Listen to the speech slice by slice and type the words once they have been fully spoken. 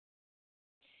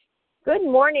Good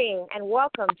morning and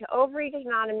welcome to Overeaters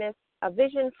Anonymous, a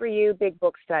Vision for You Big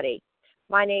Book Study.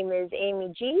 My name is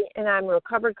Amy G. and I'm a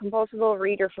recovered compulsive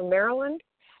overeater from Maryland.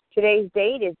 Today's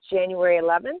date is January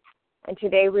 11th, and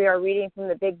today we are reading from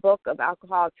the Big Book of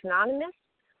Alcoholics Anonymous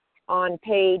on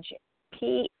page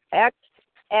xxviii. That's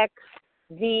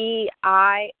 3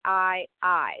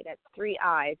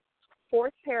 I's.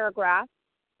 Fourth paragraph,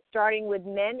 starting with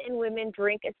men and women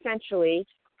drink essentially,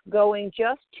 going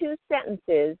just 2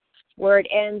 sentences. Where it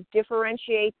ends,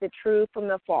 differentiate the true from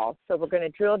the false. So we're going to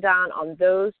drill down on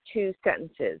those 2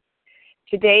 sentences.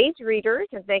 Today's readers,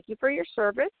 and thank you for your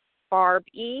service, Barb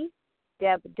E.,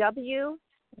 Deb W.,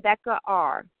 Becca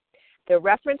R. The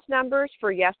reference numbers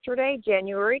for yesterday,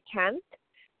 January 10th,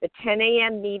 the 10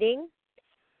 a.m. meeting,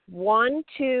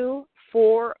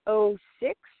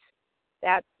 12406,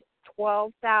 that's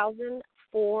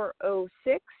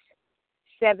 12,406,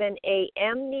 7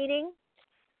 a.m. meeting,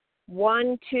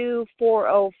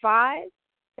 12405,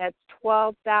 that's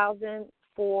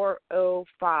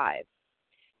 12,405.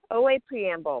 OA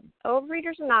Preamble.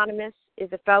 Overeaters Anonymous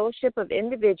is a fellowship of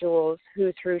individuals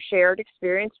who, through shared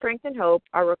experience, strength, and hope,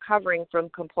 are recovering from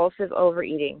compulsive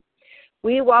overeating.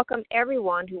 We welcome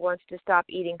everyone who wants to stop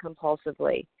eating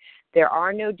compulsively. There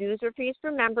are no dues or fees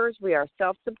for members. We are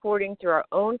self-supporting through our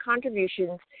own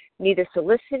contributions, neither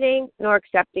soliciting nor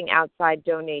accepting outside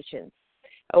donations.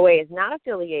 OA is not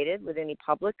affiliated with any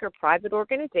public or private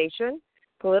organization,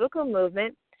 political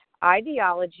movement,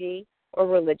 ideology, or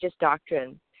religious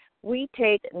doctrine. We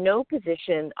take no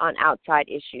position on outside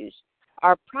issues.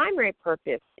 Our primary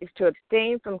purpose is to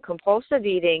abstain from compulsive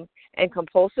eating and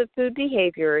compulsive food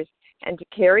behaviors and to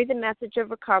carry the message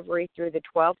of recovery through the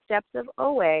 12 steps of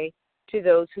OA to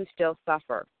those who still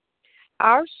suffer.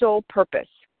 Our sole purpose.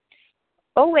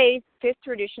 OA's fifth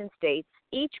tradition states,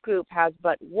 each group has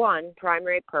but one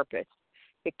primary purpose,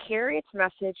 to carry its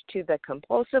message to the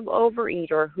compulsive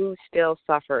overeater who still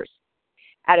suffers.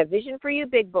 At a Vision for You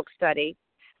Big Book Study,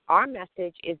 our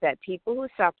message is that people who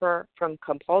suffer from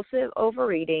compulsive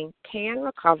overeating can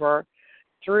recover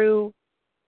through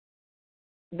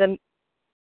abstinence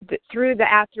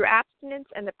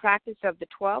and the practice of the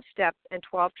 12 steps and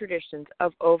 12 traditions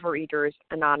of Overeaters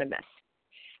Anonymous.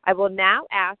 I will now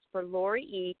ask for Lori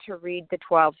E. to read the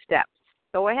 12 steps.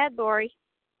 Go ahead, Lori.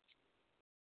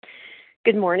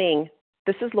 Good morning.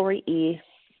 This is Lori E.,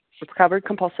 recovered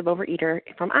compulsive overeater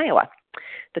from Iowa.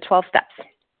 The 12 steps.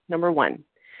 Number 1,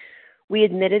 we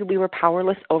admitted we were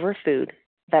powerless over food,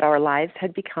 that our lives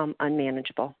had become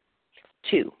unmanageable.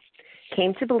 2,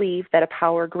 came to believe that a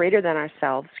power greater than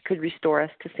ourselves could restore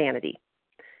us to sanity.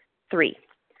 3,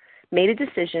 made a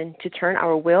decision to turn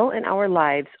our will and our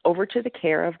lives over to the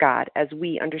care of God as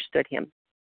we understood Him.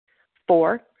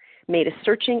 4, made a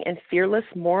searching and fearless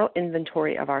moral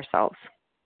inventory of ourselves.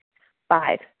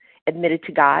 5, admitted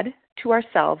to God, to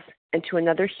ourselves, and to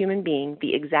another human being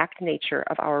the exact nature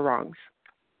of our wrongs.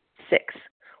 6,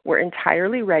 we're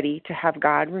entirely ready to have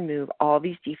God remove all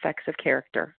these defects of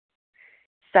character.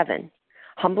 7,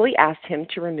 humbly asked Him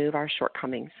to remove our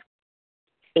shortcomings.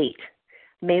 8,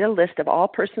 made a list of all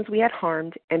persons we had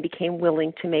harmed and became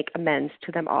willing to make amends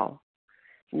to them all.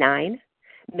 9,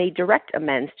 made direct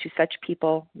amends to such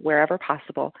people wherever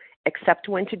possible, except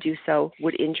when to do so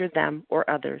would injure them or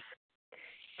others.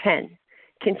 10,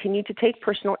 continued to take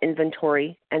personal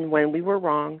inventory, and when we were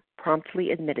wrong,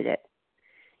 promptly admitted it.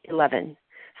 11,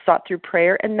 sought through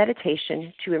prayer and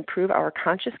meditation to improve our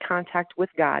conscious contact with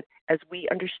God as we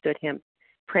understood Him,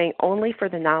 praying only for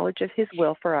the knowledge of His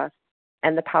will for us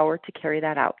and the power to carry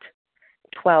that out.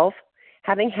 12,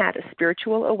 having had a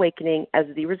spiritual awakening as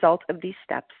the result of these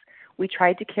steps, we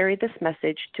tried to carry this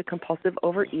message to compulsive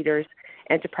overeaters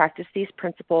and to practice these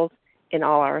principles in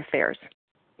all our affairs.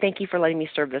 Thank you for letting me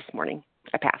serve this morning.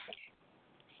 I pass.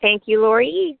 Thank you, Lori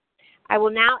E. I will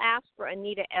now ask for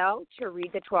Anita L. to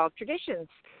read the 12 traditions.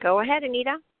 Go ahead,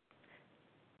 Anita.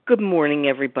 Good morning,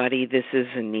 everybody. This is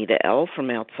Anita L. from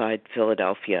outside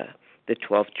Philadelphia. The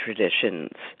 12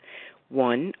 traditions.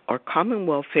 1, our common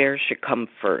welfare should come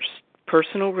first.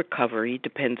 Personal recovery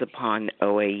depends upon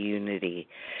OA unity.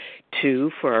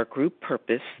 2, for our group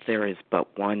purpose, there is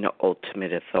but one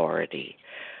ultimate authority,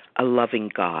 a loving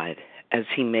God, as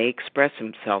He may express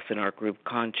Himself in our group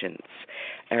conscience.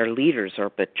 Our leaders are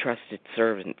but trusted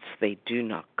servants. They do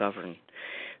not govern.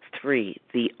 3,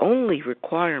 the only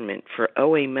requirement for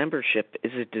OA membership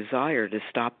is a desire to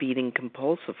stop eating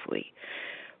compulsively.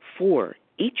 4,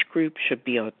 each group should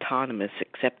be autonomous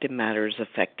except in matters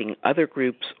affecting other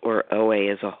groups or OA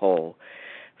as a whole.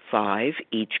 5,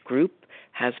 each group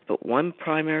has but one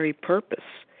primary purpose,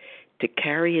 to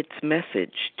carry its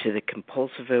message to the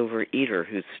compulsive overeater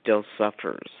who still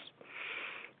suffers.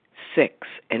 6.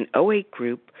 An OA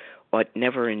group ought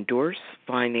never endorse,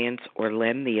 finance, or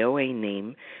lend the OA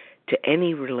name to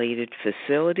any related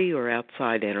facility or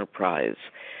outside enterprise,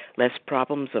 lest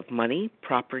problems of money,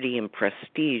 property, and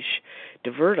prestige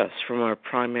divert us from our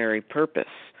primary purpose.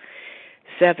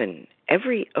 7.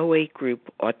 Every OA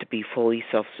group ought to be fully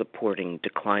self-supporting,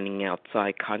 declining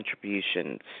outside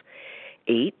contributions.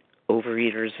 8.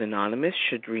 Overeaters Anonymous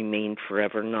should remain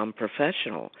forever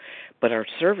non-professional, but our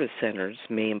service centers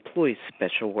may employ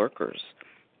special workers.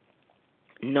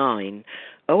 9.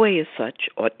 OA as such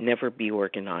ought never be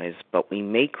organized, but we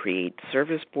may create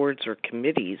service boards or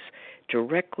committees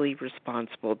directly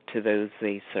responsible to those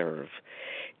they serve.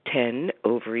 10.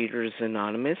 Overeaters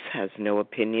Anonymous has no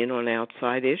opinion on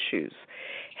outside issues.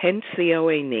 Hence, the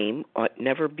OA name ought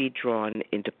never be drawn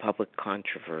into public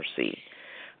controversy.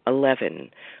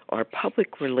 11. Our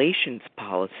public relations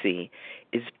policy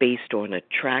is based on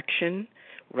attraction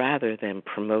rather than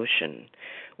promotion.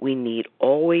 We need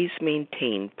always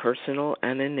maintain personal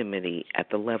anonymity at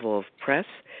the level of press,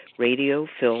 radio,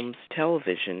 films,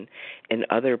 television, and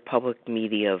other public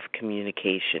media of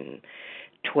communication.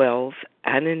 12.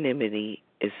 Anonymity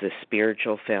is the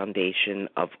spiritual foundation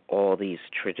of all these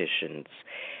traditions,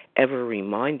 ever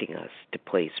reminding us to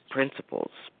place principles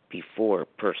before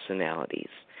personalities.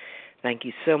 Thank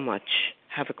you so much.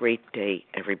 Have a great day,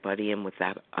 everybody, and with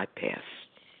that, I pass.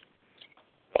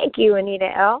 Thank you,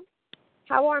 Anita L.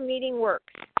 How our meeting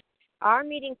works. Our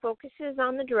meeting focuses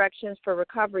on the directions for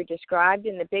recovery described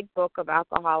in the Big Book of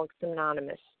Alcoholics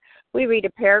Anonymous. We read a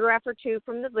paragraph or two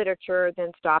from the literature,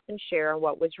 then stop and share on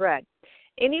what was read.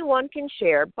 Anyone can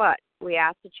share, but we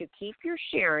ask that you keep your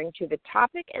sharing to the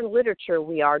topic and literature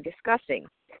we are discussing,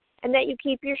 and that you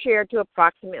keep your share to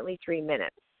approximately 3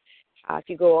 minutes. If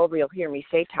you go over, you'll hear me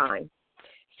say time.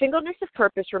 Singleness of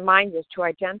purpose reminds us to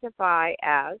identify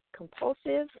as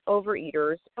compulsive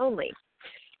overeaters only.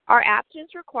 Our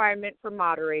abstinence requirement for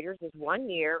moderators is 1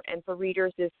 year, and for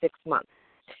readers is 6 months.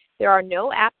 There are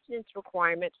no abstinence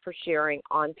requirements for sharing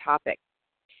on topic.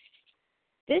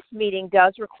 This meeting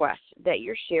does request that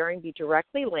your sharing be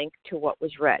directly linked to what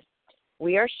was read.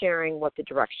 We are sharing what the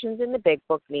directions in the Big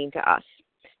Book mean to us.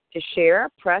 To share,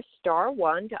 press star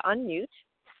 1 to unmute.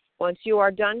 Once you are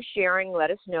done sharing,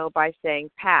 let us know by saying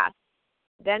pass.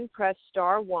 Then press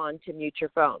star 1 to mute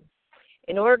your phone.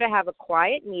 In order to have a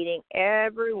quiet meeting,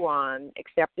 everyone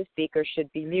except the speaker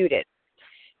should be muted.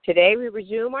 Today we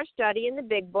resume our study in the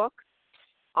Big Book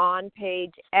on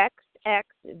page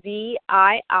xxviii,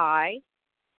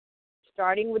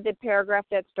 starting with the paragraph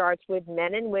that starts with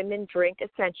men and women drink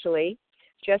essentially,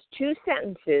 just 2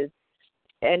 sentences,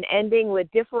 and ending with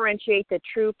differentiate the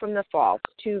true from the false.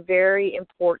 2 very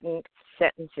important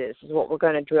sentences is what we're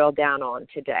going to drill down on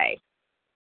today.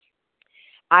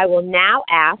 I will now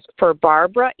ask for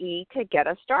Barbara E. to get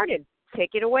us started.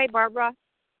 Take it away, Barbara.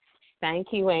 Thank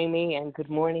you, Amy, and good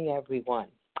morning, everyone.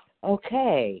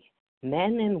 Okay,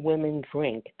 men and women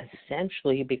drink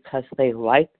essentially because they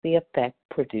like the effect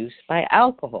produced by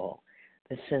alcohol.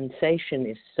 The sensation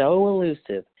is so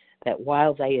elusive that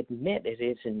while they admit it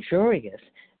is injurious,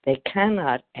 they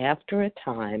cannot, after a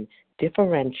time,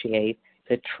 differentiate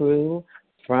the true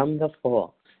from the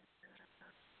false.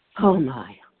 Oh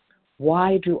my,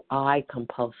 why do I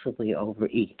compulsively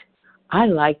overeat? I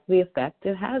like the effect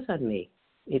it has on me.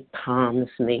 It calms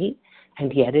me,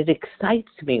 and yet it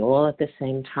excites me all at the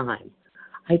same time.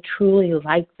 I truly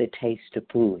like the taste of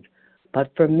food,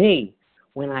 but for me,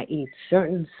 when I eat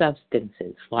certain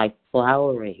substances like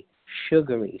floury,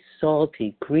 sugary,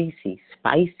 salty, greasy,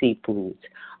 spicy foods,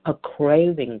 a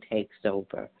craving takes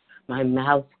over. My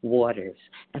mouth waters,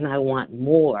 and I want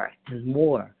more and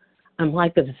more. I'm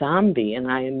like a zombie, and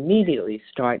I immediately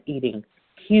start eating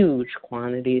huge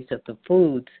quantities of the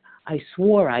foods I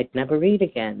swore I'd never eat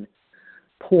again.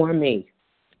 Poor me.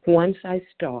 Once I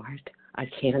start, I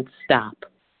can't stop.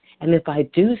 And if I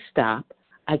do stop,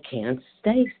 I can't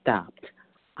stay stopped.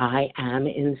 I am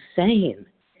insane.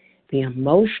 The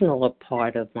emotional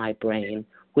part of my brain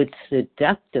would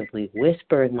seductively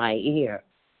whisper in my ear,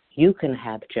 "You can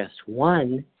have just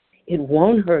one. It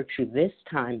won't hurt you this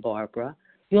time, Barbara.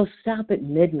 You'll stop at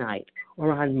midnight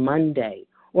or on Monday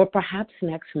or perhaps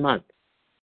next month."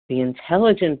 The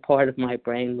intelligent part of my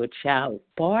brain would shout,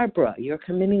 "Barbara, you're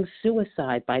committing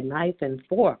suicide by knife and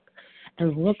fork.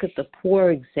 And look at the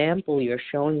poor example you're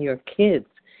showing your kids.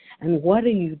 And what are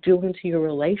you doing to your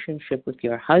relationship with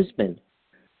your husband?"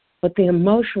 But the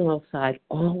emotional side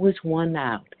always won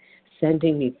out,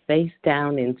 sending me face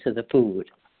down into the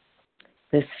food.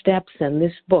 The steps in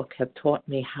this book have taught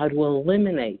me how to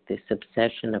eliminate this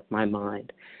obsession of my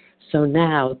mind. So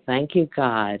now, thank you,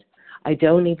 God, I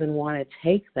don't even want to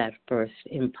take that first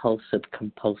impulsive,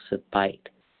 compulsive bite.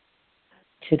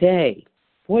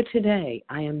 For today,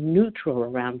 I am neutral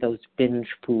around those binge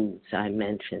foods I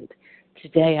mentioned.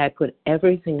 Today, I put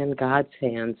everything in God's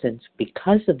hands, and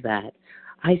because of that,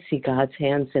 I see God's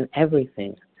hands in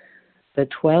everything. The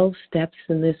 12 steps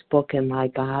in this book and my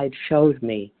guide showed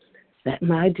me that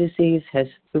my disease has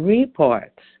 3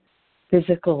 parts: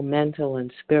 physical, mental,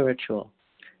 and spiritual.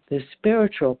 The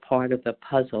spiritual part of the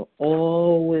puzzle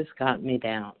always got me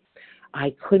down.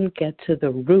 I couldn't get to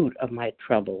the root of my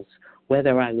troubles,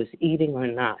 whether I was eating or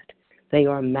not. They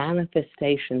are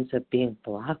manifestations of being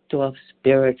blocked off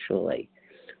spiritually.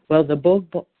 Well, the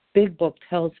big book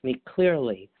tells me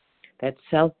clearly that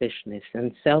selfishness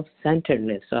and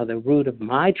self-centeredness are the root of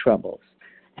my troubles,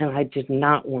 and I did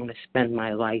not want to spend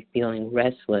my life feeling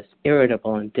restless,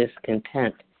 irritable, and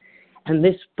discontent. And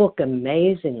this book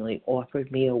amazingly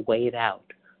offered me a way out.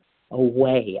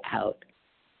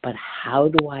 But how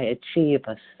do I achieve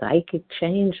a psychic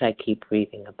change I keep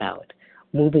reading about?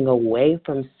 Moving away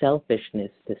from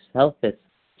selfishness to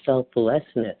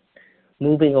selflessness,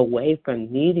 moving away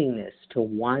from neediness to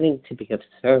wanting to be of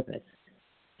service.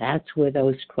 That's where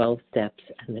those 12 steps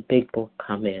and the big book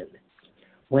come in.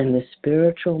 When the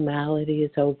spiritual malady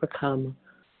is overcome,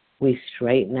 we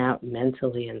straighten out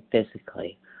mentally and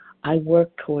physically. I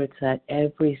work towards that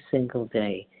every single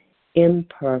day,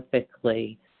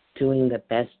 imperfectly, doing the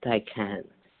best I can.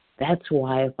 That's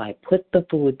why if I put the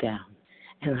food down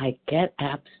and I get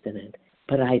abstinent,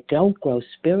 but I don't grow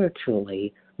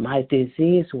spiritually, my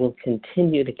disease will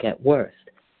continue to get worse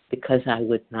because I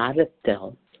would not have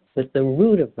dealt with the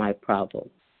root of my problem.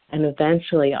 And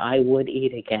eventually I would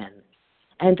eat again.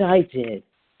 And I did,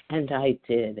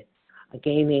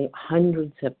 gaining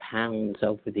hundreds of pounds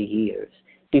over the years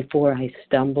before I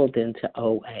stumbled into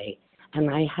OA. And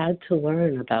I had to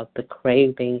learn about the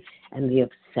craving and the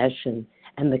obsession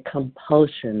and the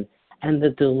compulsion and the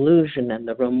delusion and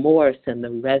the remorse and the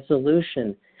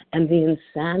resolution and the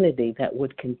insanity that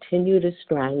would continue to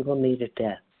strangle me to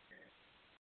death.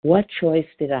 What choice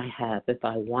did I have if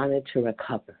I wanted to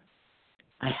recover?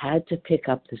 I had to pick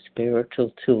up the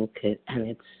spiritual toolkit, and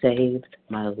it saved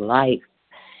my life.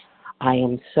 I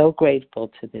am so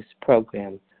grateful to this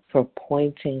program for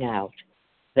pointing out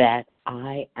that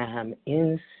I am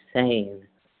insane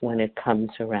when it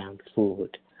comes around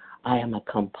food. I am a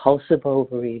compulsive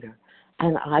overeater,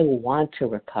 and I want to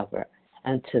recover.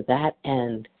 And to that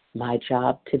end, my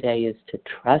job today is to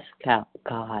trust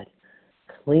God,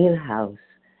 clean house,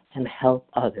 and help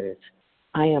others.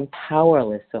 I am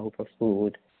powerless over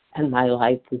food, and my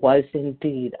life was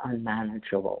indeed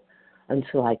unmanageable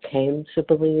until I came to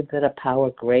believe that a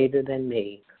power greater than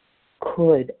me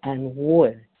could and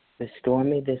would restore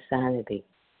me to sanity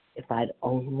if I'd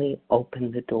only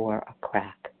opened the door a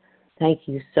crack. Thank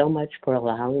you so much for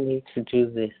allowing me to do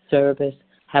this service.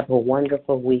 Have a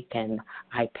wonderful weekend.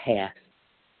 I pass.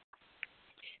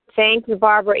 Thank you,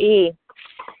 Barbara E.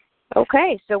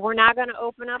 Okay, so we're now going to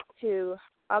open up to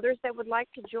others that would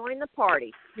like to join the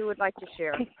party. Who would like to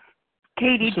share?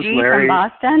 Katie G. from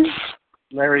Boston.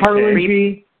 Larry Harlan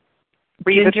G.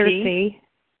 Ginger C.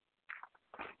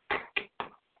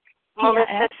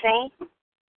 Melissa C.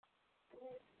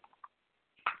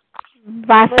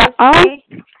 Vasa O.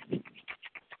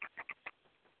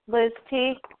 Liz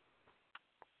T.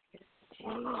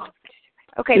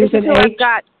 Okay, this is who I've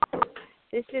got.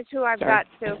 This is who I've got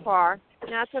so far. No,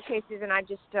 that's okay, Susan.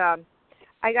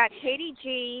 I got Katie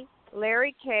G,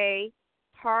 Larry K,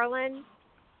 Harlan.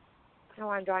 Oh,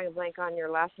 I'm drawing a blank on your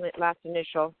last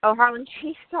initial. Oh, Harlan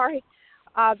G, sorry.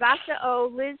 Vasa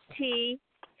O, Liz T.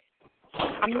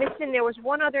 I'm missing, there was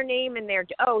one other name in there.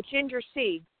 Oh, Ginger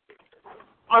C.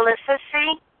 Melissa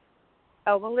C.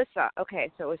 Oh, Melissa.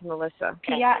 Okay, so it was Melissa.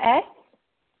 Tia S.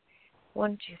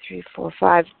 1, 2, 3, 4,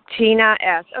 5. Tina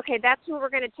S. Okay, that's who we're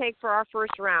going to take for our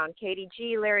first round. Katie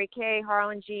G, Larry K,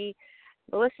 Harlan G,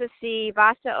 Melissa C,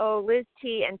 Vasa O, Liz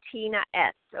T, and Tina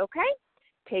S. Okay?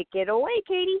 Take it away,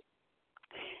 Katie.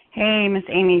 Hey, Miss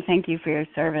Amy, thank you for your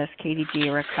service. Katie G,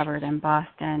 recovered in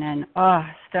Boston, and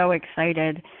so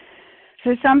excited.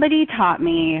 So somebody taught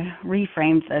me,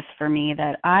 reframed this for me,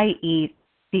 that I eat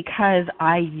because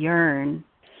I yearn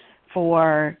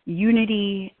for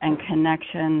unity and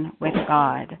connection with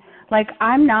God. Like,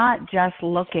 I'm not just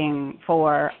looking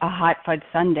for a hot fudge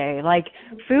sundae. Like,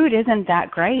 food isn't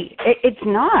that great. It's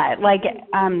not. Like,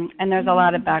 and there's a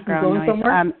lot of background noise.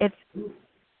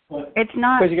 It's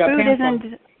not. Food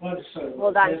isn't.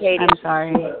 Hold on, Katie. I'm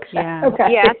sorry. Yeah. Okay.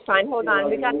 Yeah, that's fine. Hold on.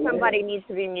 We got somebody needs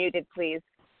to be muted, please.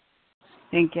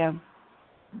 Thank you.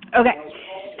 Okay.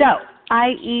 So I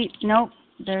eat. Nope.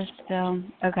 There's still,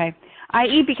 okay. I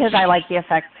eat because I like the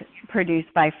effects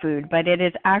produced by food, but it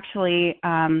is actually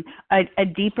a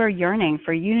deeper yearning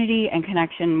for unity and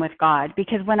connection with God.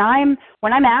 Because when I'm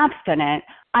abstinent,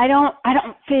 I don't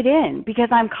fit in because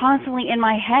I'm constantly in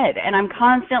my head and I'm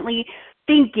constantly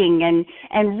thinking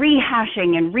and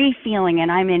rehashing and refeeling,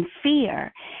 and I'm in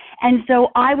fear. And so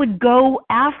I would go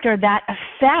after that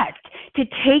effect to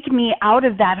take me out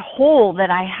of that hole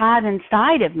that I had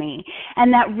inside of me.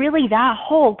 And that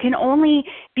hole can only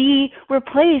be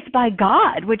replaced by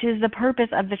God, which is the purpose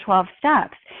of the 12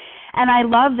 steps. And I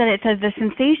love that it says the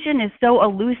sensation is so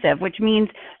elusive, which means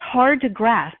hard to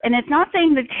grasp. And it's not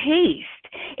saying the taste.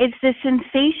 It's the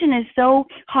sensation is so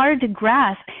hard to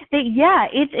grasp that, yeah,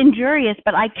 it's injurious,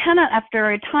 but I cannot,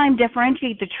 after a time,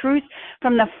 differentiate the truth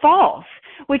from the false,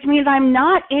 which means I'm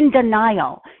not in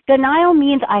denial. Denial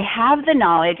means I have the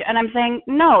knowledge, and I'm saying,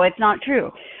 no, it's not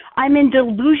true. I'm in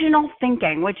delusional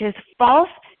thinking, which is false,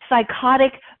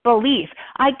 psychotic belief.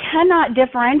 I cannot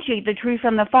differentiate the truth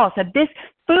from the false. That this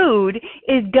food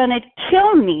is going to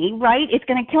kill me, right? It's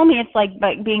going to kill me. It's like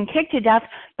being kicked to death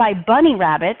by bunny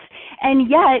rabbits, and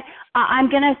yet I'm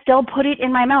going to still put it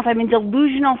in my mouth. I'm in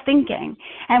delusional thinking.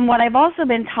 And what I've also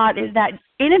been taught is that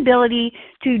inability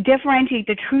to differentiate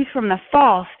the truth from the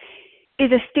false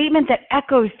is a statement that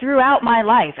echoes throughout my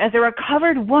life. As a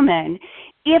recovered woman,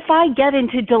 if I get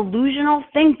into delusional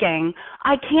thinking,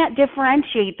 I can't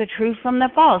differentiate the truth from the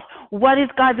false. What is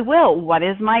God's will? What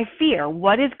is my fear?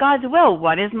 What is God's will?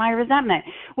 What is my resentment?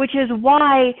 Which is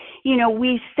why,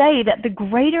 we say that the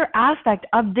greater aspect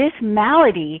of this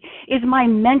malady is my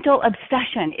mental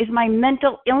obsession, is my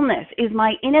mental illness, is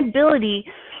my inability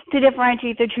to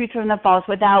differentiate the truth from the false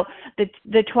without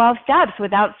the 12 steps,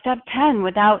 without step 10,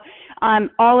 without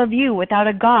all of you, without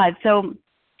a God. So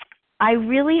I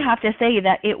really have to say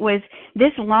that it was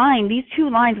these 2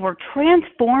 lines were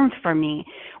transformed for me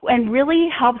and really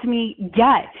helped me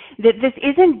get that this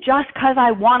isn't just because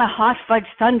I want a hot fudge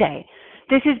sundae.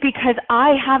 This is because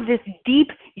I have this deep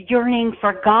yearning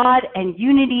for God and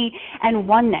unity and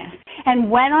oneness. And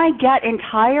when I get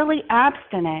entirely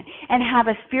abstinent and have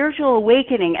a spiritual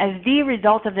awakening as the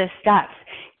result of the steps,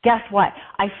 guess what?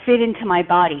 I fit into my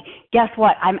body. Guess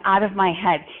what? I'm out of my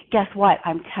head. Guess what?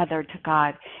 I'm tethered to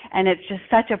God. And it's just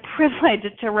such a privilege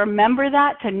to remember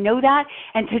that, to know that,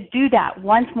 and to do that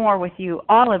once more with you,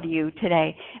 all of you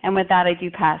today. And with that, I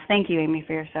do pass. Thank you, Amy,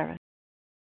 for your service.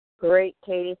 Great,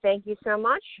 Katie. Thank you so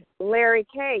much. Larry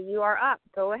K., you are up.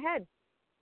 Go ahead.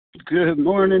 Good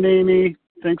morning, Amy.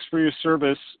 Thanks for your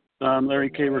service. Larry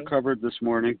K. recovered this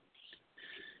morning.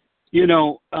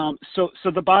 So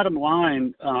the bottom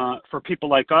line for people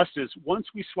like us is once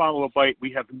we swallow a bite,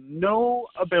 we have no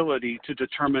ability to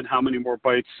determine how many more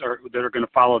bites that are going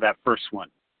to follow that first one.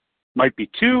 Might be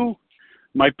 2,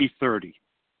 might be 30,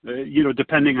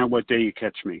 depending on what day you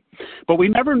catch me. But we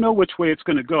never know which way it's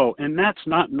going to go, and that's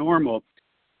not normal.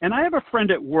 And I have a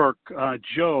friend at work,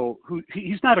 Joe, who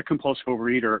he's not a compulsive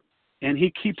overeater, and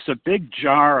he keeps a big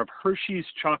jar of Hershey's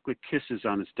chocolate kisses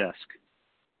on his desk.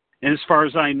 And as far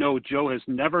as I know, Joe has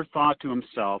never thought to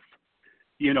himself,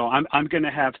 I'm going to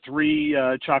have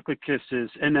 3 chocolate kisses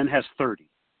and then has 30.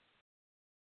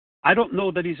 I don't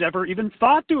know that he's ever even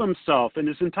thought to himself in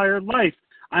his entire life,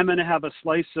 I'm going to have a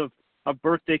slice of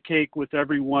birthday cake with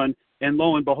everyone, and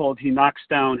lo and behold, he knocks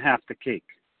down half the cake.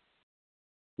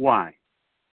 Why?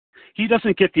 He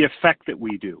doesn't get the effect that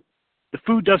we do. The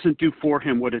food doesn't do for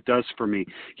him what it does for me.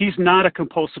 He's not a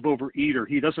compulsive overeater.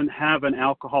 He doesn't have an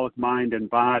alcoholic mind and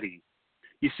body.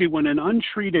 You see, when an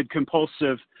untreated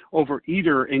compulsive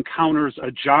overeater encounters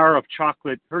a jar of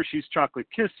Hershey's chocolate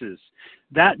kisses,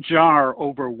 that jar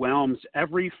overwhelms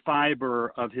every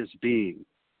fiber of his being.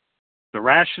 The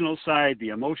rational side, the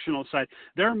emotional side,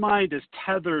 their mind is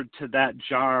tethered to that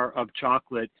jar of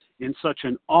chocolate in such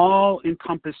an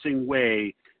all-encompassing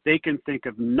way they can think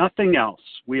of nothing else.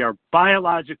 We are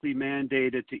biologically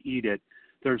mandated to eat it.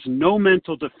 There's no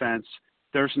mental defense.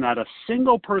 There's not a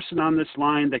single person on this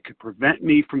line that could prevent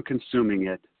me from consuming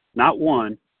it. Not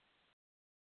one.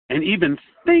 And even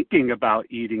thinking about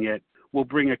eating it will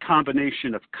bring a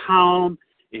combination of calm,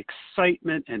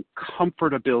 excitement, and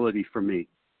comfortability for me.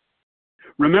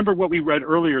 Remember what we read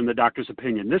earlier in the doctor's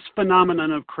opinion. This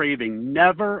phenomenon of craving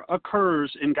never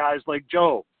occurs in guys like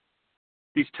Joe,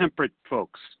 these temperate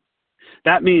folks.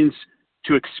 That means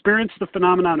to experience the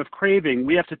phenomenon of craving,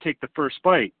 we have to take the first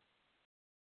bite.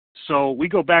 So we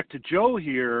go back to Joe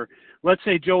here. Let's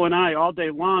say Joe and I, all day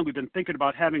long, we've been thinking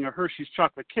about having a Hershey's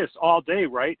chocolate kiss all day,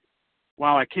 right?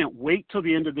 Wow, I can't wait till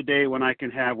the end of the day when I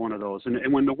can have one of those.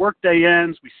 And when the workday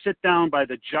ends, we sit down by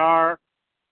the jar,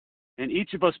 and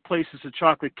each of us places a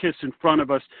chocolate kiss in front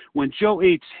of us. When Joe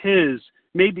eats his,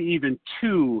 maybe even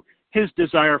 2, his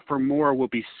desire for more will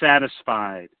be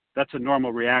satisfied. That's a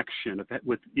normal reaction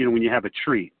with when you have a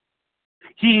treat.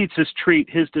 He eats his treat,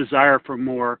 his desire for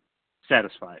more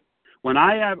satisfied. When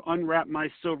I have unwrapped my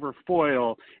silver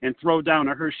foil and throw down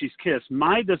a Hershey's Kiss,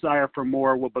 my desire for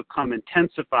more will become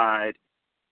intensified.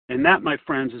 And that, my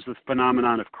friends, is the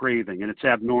phenomenon of craving, and it's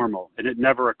abnormal, and it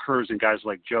never occurs in guys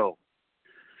like Joe.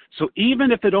 So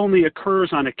even if it only occurs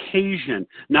on occasion,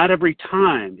 not every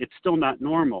time, it's still not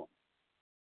normal.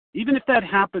 Even if that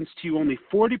happens to you only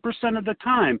 40% of the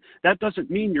time, that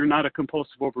doesn't mean you're not a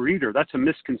compulsive overeater. That's a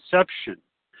misconception.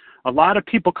 A lot of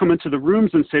people come into the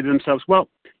rooms and say to themselves, well,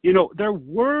 there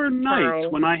were nights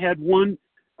when I had one,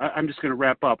 I'm just going to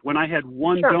wrap up, when I had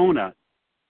one donut.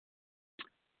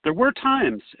 There were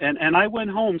times, and I went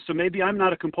home, so maybe I'm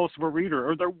not a compulsive overeater.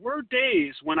 Or there were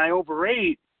days when I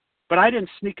overate, but I didn't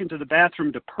sneak into the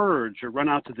bathroom to purge or run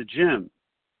out to the gym.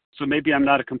 So maybe I'm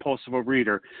not a compulsive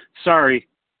overeater. Sorry,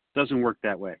 doesn't work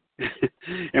that way.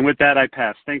 And with that, I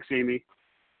pass. Thanks, Amy.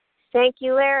 Thank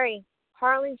you, Larry.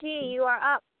 Harlan G., you are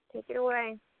up. Take it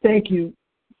away. Thank you,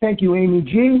 Amy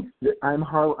G.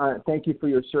 Thank you for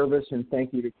your service, and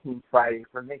thank you to Team Friday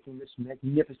for making this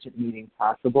magnificent meeting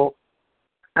possible.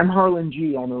 I'm Harlan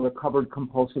G. I'm a recovered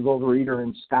compulsive overeater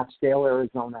in Scottsdale,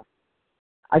 Arizona.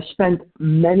 I spent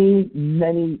many,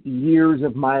 many years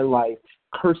of my life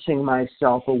cursing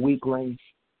myself a weakling.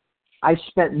 I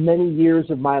spent many years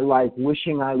of my life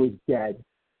wishing I was dead.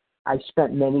 I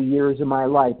spent many years of my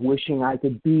life wishing I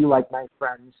could be like my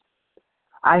friends.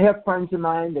 I have friends of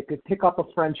mine that could pick up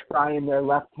a French fry in their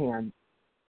left hand,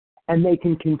 and they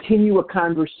can continue a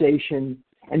conversation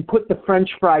and put the French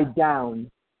fry down,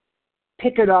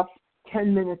 pick it up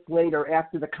 10 minutes later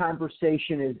after the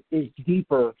conversation is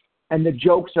deeper and the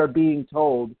jokes are being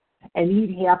told, and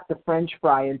eat half the French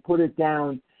fry and put it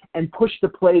down and push the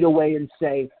plate away and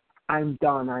say, I'm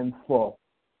done, I'm full.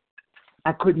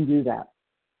 I couldn't do that.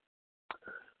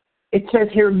 It says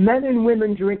here, men and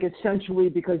women drink essentially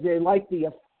because they like the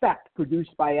effect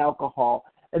produced by alcohol,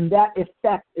 and that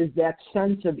effect is that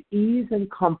sense of ease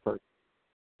and comfort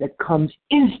that comes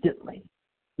instantly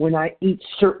when I eat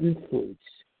certain foods.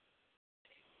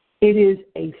 It is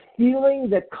a feeling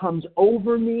that comes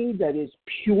over me that is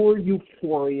pure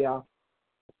euphoria,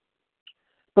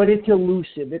 but it's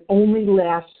elusive. It only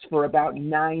lasts for about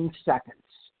 9 seconds.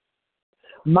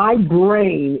 My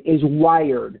brain is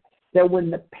wired that when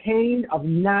the pain of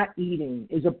not eating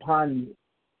is upon me,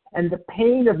 and the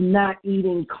pain of not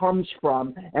eating comes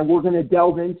from, and we're going to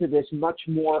delve into this much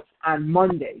more on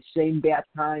Monday, same bat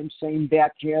time, same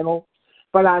bat channel,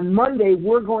 but on Monday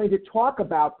we're going to talk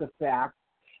about the fact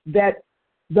that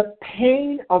the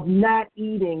pain of not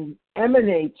eating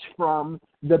emanates from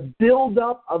the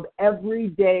buildup of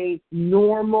everyday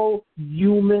normal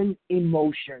human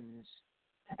emotions.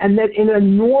 And that in a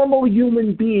normal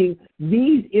human being,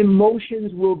 these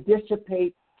emotions will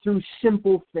dissipate through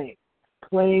simple things.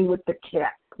 Playing with the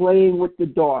cat, playing with the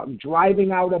dog,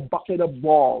 driving out a bucket of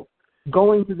balls,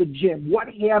 going to the gym, what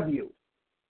have you.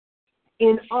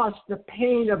 In us, the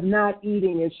pain of not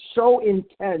eating is so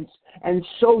intense and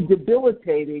so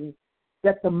debilitating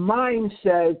that the mind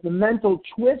says, the mental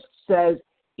twist says,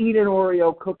 eat an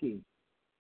Oreo cookie.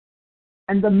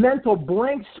 And the mental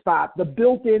blank spot, the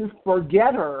built-in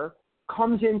forgetter,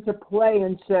 comes into play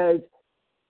and says,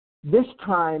 this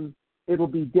time it'll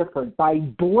be different, by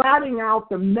blotting out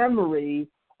the memory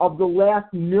of the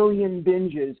last million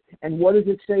binges. And what does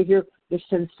it say here? The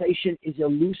sensation is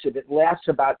elusive. It lasts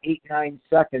about 8-9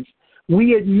 seconds.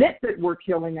 We admit that we're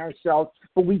killing ourselves,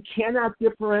 but we cannot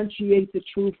differentiate the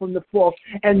true from the false.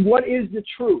 And what is the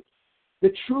truth?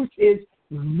 The truth is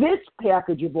this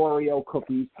package of Oreo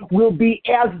cookies will be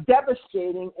as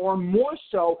devastating or more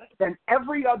so than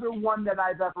every other one that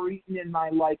I've ever eaten in my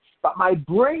life. But my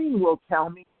brain will tell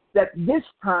me that this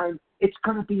time it's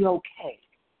going to be okay.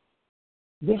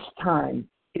 This time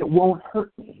it won't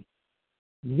hurt me.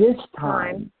 This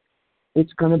time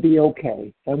it's going to be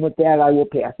okay. And with that, I will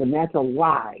pass. And that's a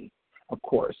lie, of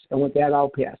course. And with that, I'll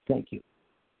pass. Thank you.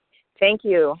 Thank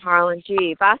you, Harlan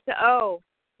G. Vasta O,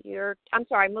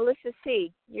 Melissa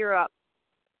C., you're up.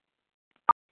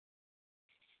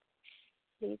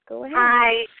 Please go ahead.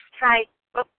 Hi.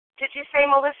 Well, did you say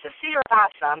Melissa C. or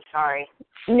Vasta? I'm sorry.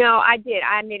 No, I did.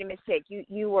 I made a mistake.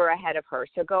 You were ahead of her.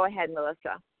 So go ahead,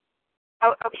 Melissa.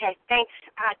 Oh, okay. Thanks.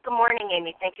 Good morning,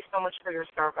 Amy. Thank you so much for your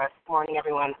service. Good morning,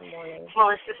 everyone. Good morning. It's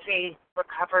Melissa C.,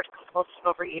 recovered compulsive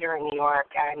overeater in New York.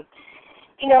 And,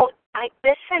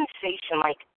 this sensation,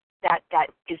 like, that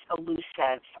is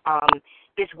elusive,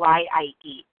 is why I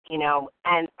eat,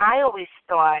 And I always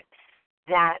thought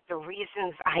that the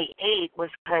reasons I ate was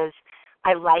because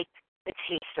I like the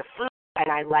taste of food,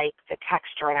 and I like the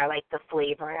texture, and I like the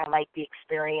flavor, and I like the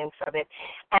experience of it.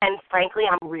 And frankly,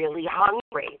 I'm really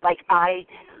hungry. Like I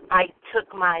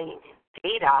took my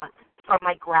data from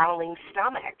my growling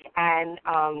stomach, and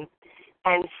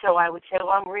so I would say,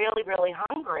 well, I'm really, really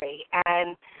hungry,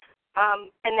 and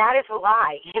that is a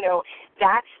lie.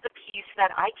 That's the piece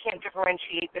that I can't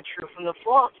differentiate the true from the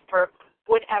false. For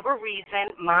whatever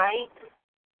reason, my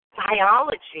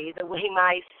biology, the way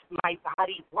my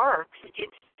body works,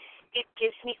 it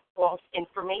gives me false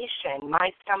information.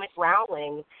 My stomach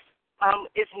growling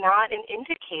is not an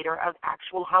indicator of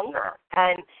actual hunger,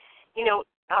 and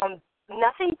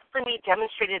nothing for me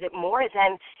demonstrated it more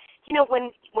than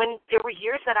when there were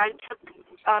years that I took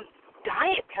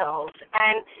diet pills,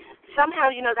 and somehow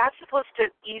that's supposed to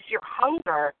ease your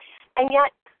hunger, and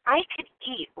yet I could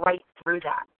eat right through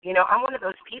that. I'm one of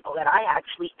those people that I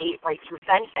actually ate right through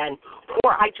Fen-Phen,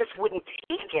 or I just wouldn't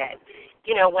take it,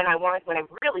 when I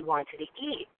really wanted to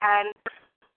eat. And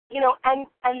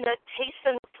and the taste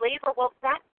and the flavor, well,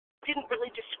 that didn't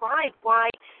really describe why,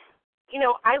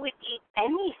 I would eat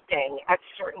anything at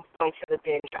certain points of the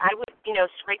binge. I would,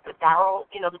 scrape the barrel,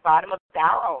 the bottom of the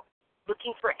barrel,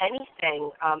 looking for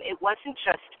anything. It wasn't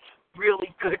just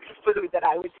really good food that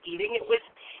I was eating. It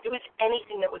was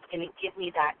anything that was going to give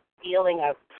me that feeling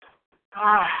of,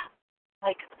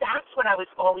 like that's what I was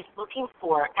always looking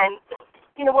for. And,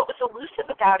 what was elusive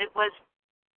about it was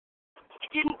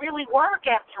it didn't really work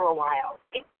after a while.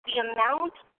 The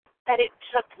amount that it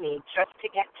took me just to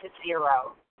get to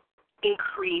zero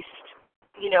increased,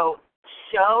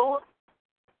 so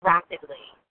rapidly.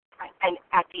 And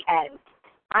at the end,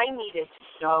 I needed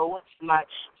so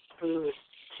much food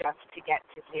just to get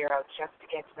to zero, just to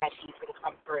get to that ease and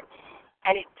comfort.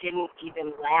 And it didn't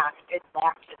even last. It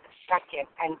lasted a second.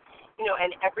 And,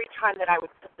 and every time that I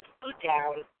would put the food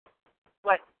down,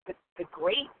 what the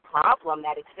great problem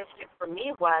that existed for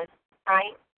me was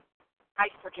I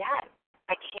forget.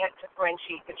 I can't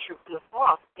differentiate the truth from the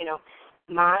false.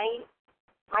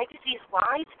 My disease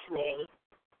lies to me,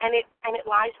 and it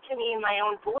lies to me in my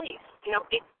own voice.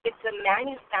 It's a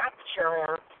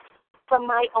manufacturer from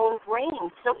my own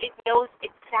brain, so it knows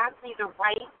exactly the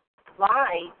right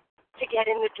lie to get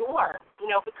in the door.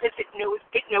 Because it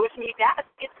knows me best.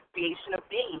 It's the creation of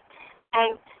me.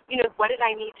 And what did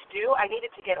I need to do? I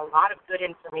needed to get a lot of good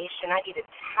information. I needed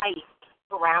tight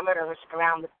parameters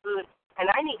around the food,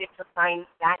 and I needed to find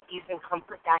that ease and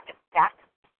comfort, that effect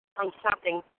from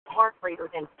something far greater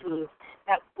than food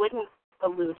that wouldn't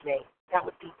elude me, that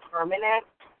would be permanent,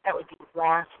 that would be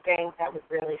lasting, that would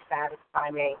really satisfy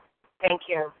me. Thank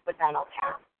you. With that, I'll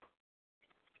pass.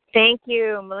 Thank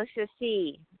you, Melissa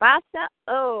C. Basa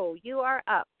O., you are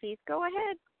up. Please go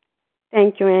ahead.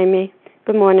 Thank you, Amy.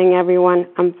 Good morning, everyone.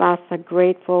 I'm Vasa,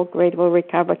 grateful,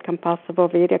 recovered compulsive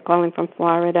overeater, calling from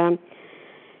Florida.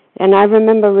 And I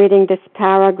remember reading this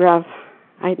paragraph.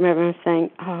 I remember saying,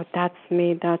 oh, that's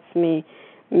me.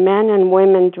 Men and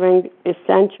women drink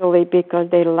essentially because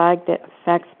they like the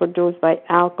effects produced by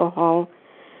alcohol.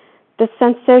 The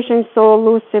sensation is so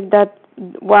elusive that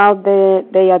while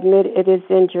they admit it is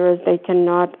injurious, they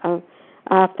cannot,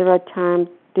 after a time,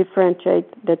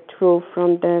 differentiate the true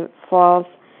from the false.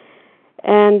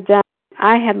 And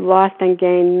I had lost and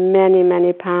gained many,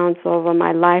 many pounds over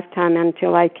my lifetime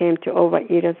until I came to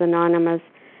Overeaters Anonymous,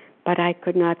 but I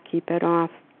could not keep it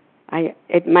off.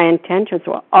 My intentions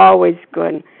were always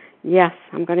good. Yes,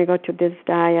 I'm going to go to this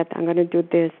diet. I'm going to do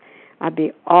this. I'd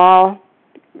be all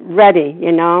ready,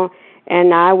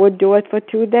 and I would do it for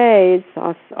 2 days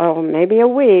or maybe a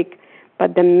week,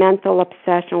 but the mental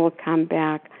obsession would come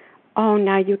back. Oh,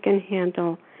 now you can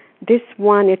handle this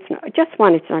one. It's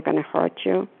not going to hurt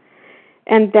you.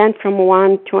 And then from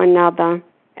one to another,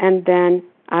 and then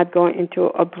I'd go into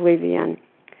oblivion.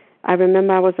 I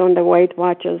remember I was on the Weight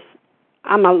Watchers.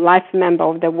 I'm a life member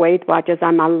of the Weight Watchers.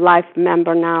 I'm a life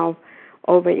member now,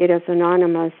 Overeaters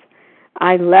Anonymous.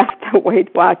 I left the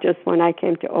Weight Watchers when I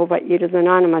came to Overeaters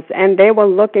Anonymous, and they were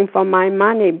looking for my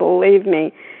money, believe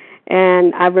me.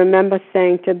 And I remember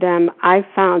saying to them, I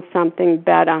found something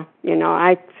better.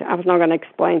 I was not going to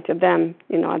explain to them,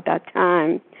 at that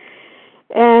time.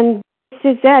 And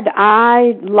this is it.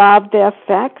 I love the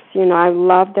effects. I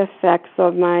love the effects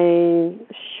of my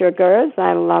sugars.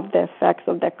 I love the effects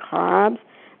of the carbs,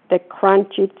 the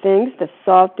crunchy things, the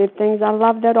salty things. I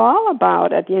loved it all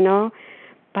about it,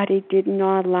 But it did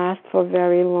not last for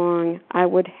very long. I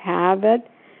would have it,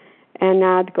 and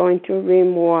I'd go into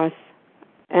remorse,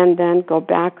 and then go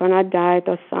back on a diet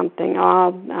or something.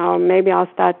 Or maybe I'll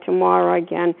start tomorrow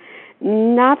again.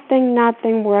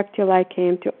 Nothing worked till I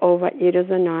came to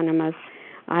Overeaters Anonymous.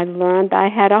 I learned I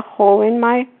had a hole in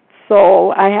my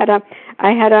soul. I had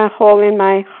a hole in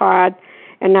my heart,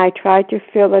 and I tried to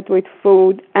fill it with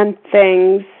food and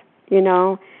things, and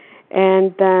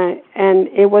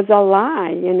it was a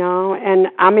lie, And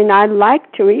I mean, I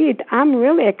like to eat. I'm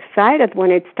really excited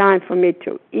when it's time for me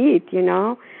to eat,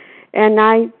 And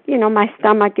my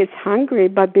stomach is hungry,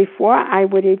 but before I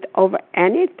would eat over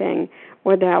anything,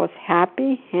 whether I was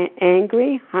happy,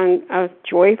 angry,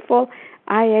 joyful,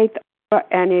 I ate over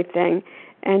anything.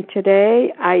 And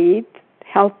today I eat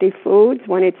healthy foods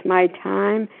when it's my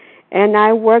time, and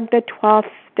I work the 12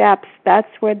 steps. That's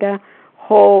where the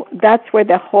whole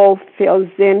fills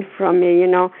in from me.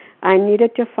 I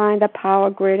needed to find a power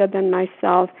greater than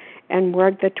myself and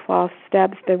work the 12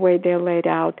 steps the way they're laid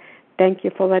out. Thank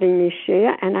you for letting me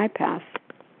share, and I pass.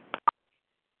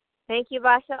 Thank you,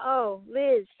 Vasa. Oh,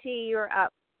 Liz T., you're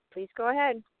up. Please go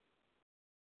ahead.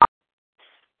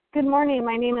 Good morning.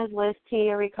 My name is Liz T.,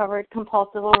 a recovered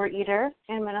compulsive overeater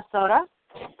in Minnesota.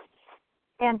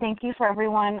 And thank you for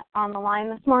everyone on the line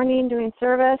this morning doing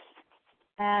service.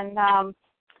 And,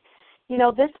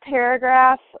 this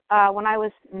paragraph, when I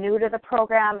was new to the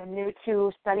program and new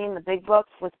to studying the big books,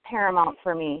 was paramount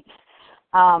for me.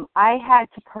 I had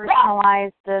to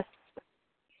personalize this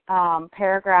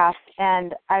paragraph,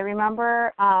 and I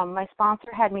remember my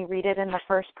sponsor had me read it in the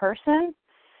first person,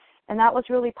 and that was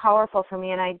really powerful for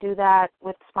me, and I do that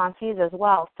with sponsees as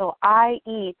well. So I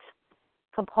eat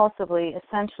compulsively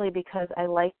essentially because I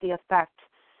like the effect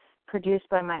produced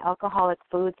by my alcoholic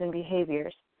foods and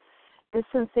behaviors. This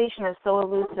sensation is so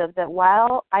elusive that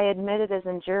while I admit it is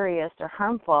injurious or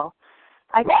harmful,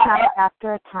 I cannot,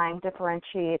 after a time,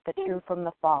 differentiate the true from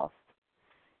the false.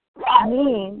 To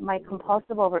me, my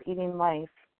compulsive overeating life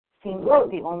seems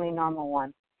like the only normal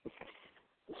one.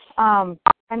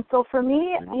 And so for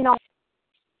me,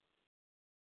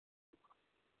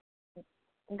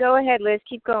 Go ahead, Liz.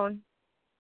 Keep going.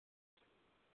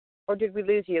 Or did we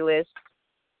lose you, Liz?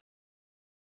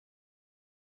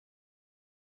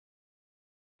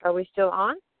 Are we still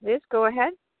on? Liz, go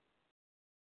ahead.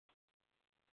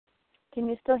 Can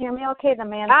you still hear me okay? The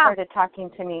man started talking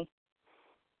to me.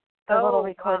 The little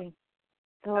recording.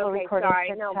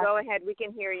 Sorry. No, go ahead. We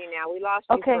can hear you now. We lost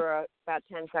you for about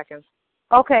 10 seconds.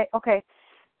 Okay.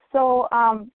 So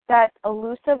that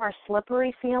elusive or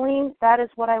slippery feeling, that is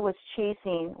what I was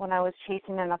chasing when I was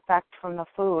chasing an effect from the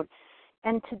food.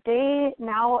 And today,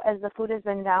 now, as the food has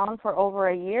been down for over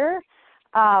a year,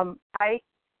 I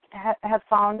have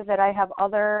found that I have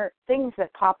other things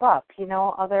that pop up,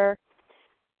 other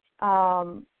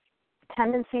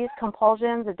tendencies,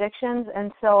 compulsions, addictions.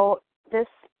 And so this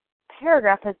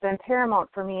paragraph has been paramount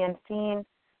for me in seeing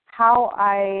how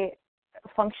I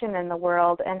function in the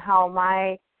world and how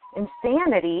my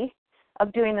insanity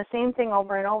of doing the same thing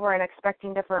over and over and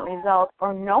expecting different results,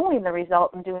 or knowing the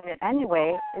result and doing it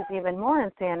anyway, is even more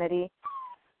insanity.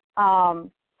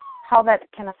 How that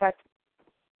can affect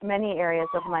many areas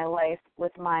of my life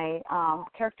with my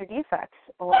character defects,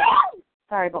 or,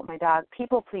 sorry about my dog,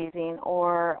 people pleasing,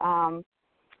 or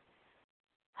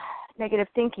negative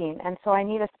thinking. And so I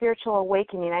need a spiritual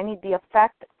awakening. I need the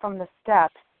effect from the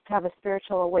steps to have a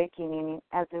spiritual awakening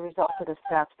as a result of the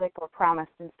steps, like we're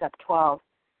promised in step 12,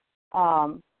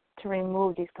 to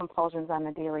remove these compulsions on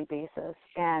a daily basis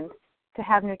and to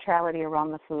have neutrality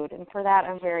around the food. And for that,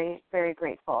 I'm very, very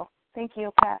grateful. Thank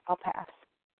you, Pat. I'll pass.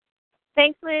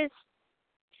 Thanks, Liz.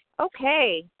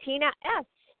 Okay, Tina S.,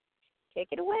 take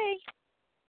it away.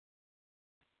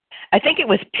 I think it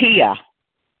was Tia.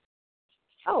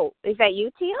 Oh, is that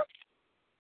you, Tia?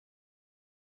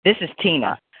 This is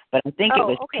Tina, but I think it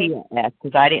was Tia S.,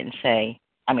 because I didn't say.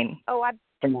 Thank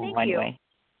you.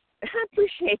 I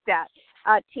appreciate that.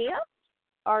 Tia,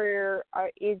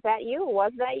 is that you?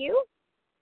 Was that you?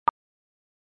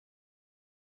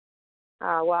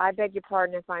 Well, I beg your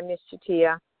pardon if I missed you,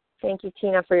 Tia. Thank you,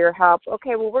 Tina, for your help.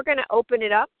 Okay, well, we're going to open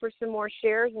it up for some more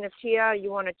shares, and if Tia, you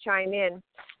want to chime in,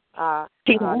 that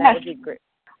would be great.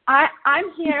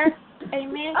 I'm here,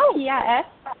 Amy. Tia S.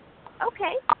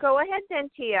 Okay, go ahead then,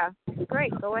 Tia.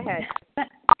 Great, go ahead.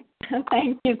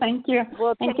 Thank you.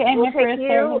 We'll take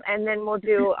you, and then we'll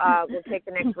take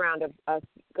the next round of.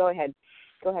 Go ahead.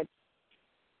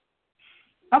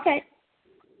 Okay,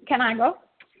 can I go?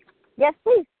 Yes,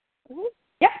 please. Mm-hmm.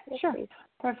 Yeah, sure. Please.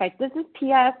 Perfect. This is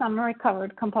P.S. I'm a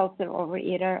recovered compulsive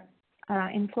overeater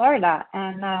in Florida,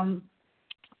 and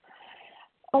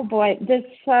oh boy, this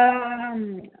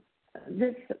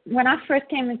when I first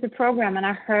came into the program and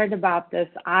I heard about this,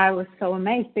 I was so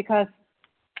amazed because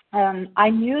I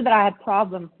knew that I had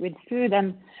problems with food,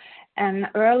 and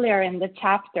earlier in the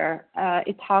chapter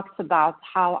it talks about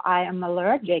how I am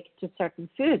allergic to certain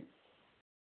foods,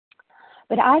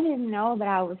 but I didn't know that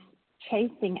I was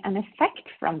chasing an effect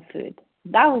from food.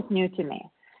 That was new to me.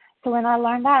 So when I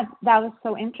learned that was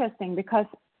so interesting because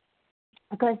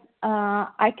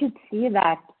I could see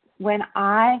that when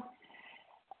I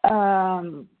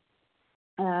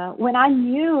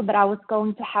knew that I was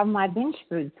going to have my binge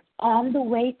foods on the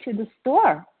way to the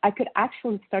store, I could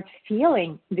actually start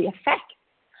feeling the effect.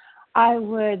 I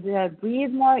would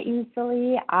breathe more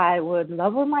easily. I would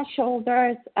lower my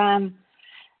shoulders. And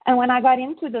when I got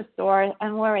into the store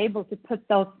and were able to put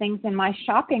those things in my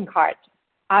shopping cart,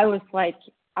 I was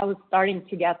starting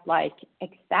to get like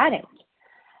ecstatic.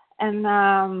 And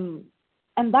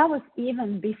that was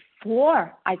even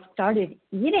before I started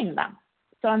eating them.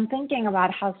 So I'm thinking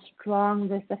about how strong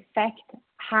this effect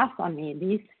has on me,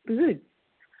 these foods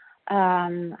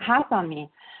has on me.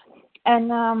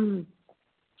 And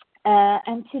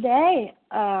today,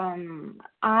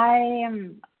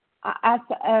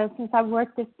 since I've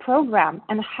worked this program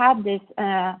and had this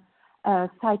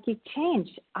psychic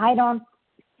change, I don't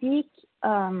seek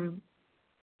the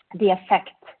effect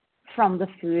from the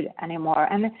food anymore,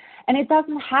 and it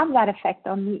doesn't have that effect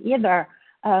on me either.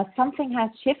 Something has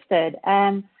shifted,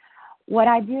 and what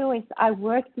I do is I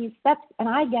work these steps, and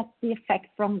I get the effect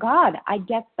from God. I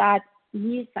get that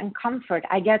ease and comfort.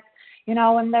 I get, when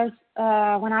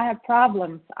I have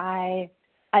problems, I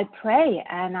pray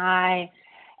and I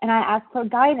ask for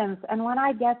guidance, and when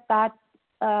I get that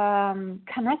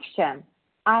connection,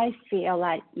 I feel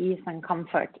that ease and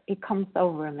comfort. It comes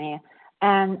over me,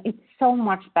 and it's so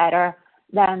much better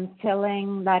than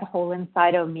filling that hole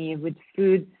inside of me with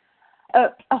food,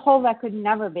 a hole that could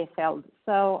never be filled.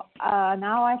 So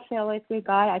now I fill it with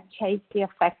God. I chase the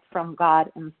effect from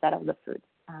God instead of the food.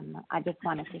 I just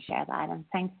wanted to share that. And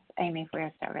thanks, Amy, for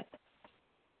your service.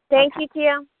 Thank you,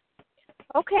 Tia.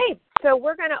 Okay, so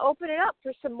we're going to open it up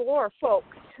for some more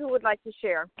folks who would like to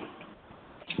share.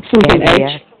 Susan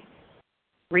H.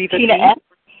 Reva Tina P. F.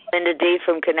 Linda D.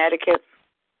 from Connecticut.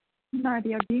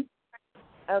 Nadia D.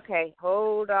 Okay,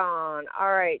 hold on.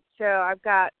 All right, so I've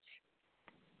got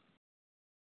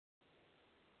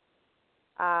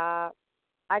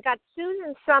I got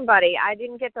Susan somebody. I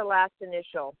didn't get the last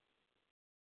initial.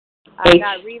 I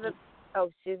got Reva. Oh,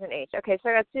 Susan H. Okay, so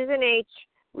I got Susan H,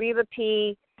 Reva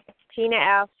P, Tina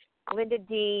F, Linda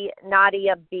D,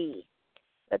 Nadia B.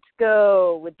 Let's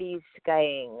go with these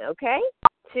gang, okay?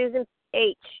 Susan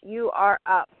H, you are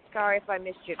up. Sorry if I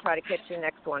missed you. Try to catch the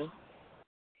next one.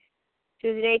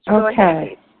 Susan H, go ahead,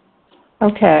 please.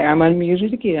 Okay, I'm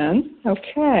unmuted again.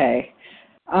 Okay.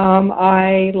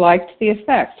 I liked the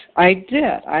effect. I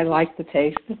did. I liked the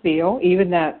taste, the feel, even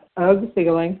that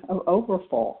feeling of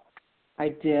overfull. I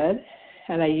did,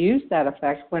 and I used that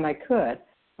effect when I could,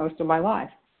 most of my life,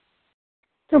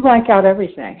 to blank out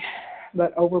everything.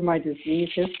 But over my disease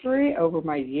history, over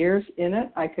my years in it,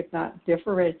 I could not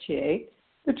differentiate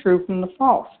the true from the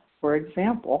false. For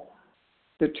example,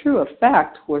 the true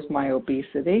effect was my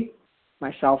obesity,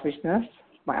 my selfishness,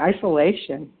 my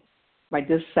isolation, my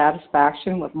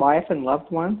dissatisfaction with life and loved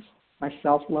ones, my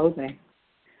self-loathing.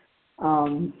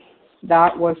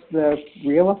 That was the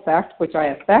real effect, which I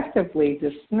effectively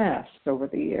dismissed over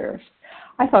the years.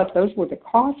 I thought those were the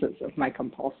causes of my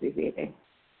compulsive eating,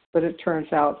 but it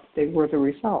turns out they were the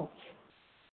results.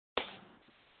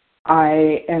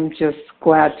 I am just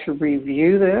glad to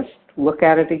review this, look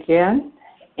at it again,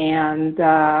 and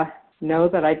know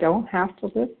that I don't have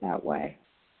to live that way.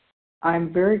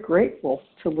 I'm very grateful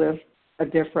to live a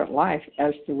different life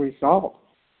as the result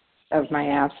of my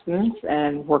abstinence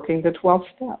and working the 12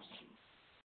 steps.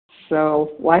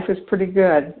 So life is pretty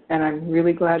good, and I'm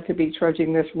really glad to be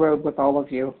trudging this road with all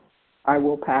of you. I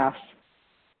will pass.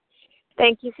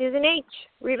 Thank you, Susan H.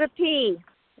 Reva P.,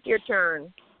 your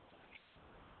turn.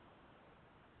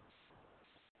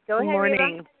 Go ahead, morning.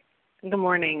 Reva. Good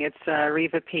morning. It's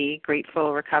Reva P.,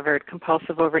 grateful, recovered,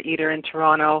 compulsive overeater in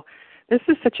Toronto. This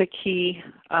is such a key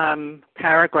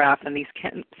paragraph, and these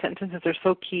sentences are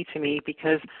so key to me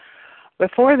because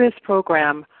before this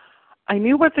program, I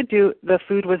knew what the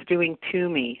food was doing to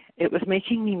me. It was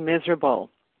making me miserable,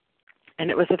 and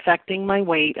it was affecting my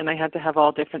weight, and I had to have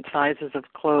all different sizes of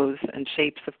clothes and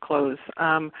shapes of clothes.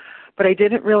 But I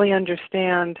didn't really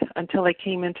understand until I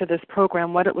came into this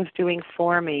program what it was doing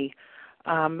for me.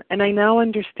 And I now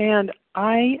understand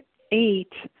I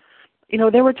ate.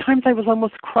 There were times I was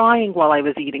almost crying while I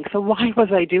was eating. So why was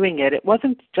I doing it? It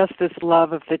wasn't just this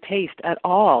love of the taste at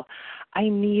all. I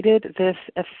needed this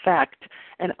effect.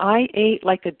 And I ate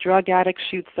like a drug addict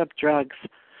shoots up drugs.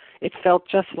 It felt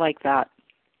just like that.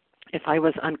 If I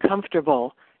was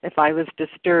uncomfortable, if I was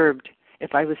disturbed,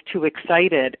 if I was too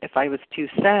excited, if I was too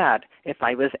sad, if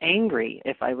I was angry,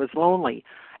 if I was lonely,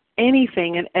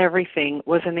 anything and everything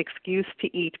was an excuse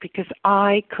to eat because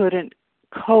I couldn't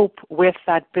cope with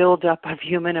that buildup of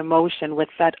human emotion, with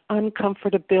that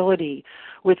uncomfortability,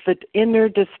 with the inner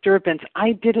disturbance.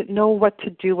 I didn't know what to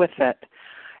do with it.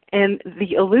 And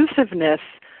the elusiveness,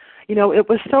 it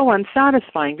was so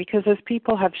unsatisfying because as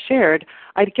people have shared,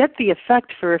 I'd get the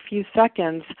effect for a few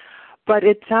seconds, but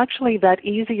it's actually that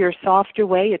easier, softer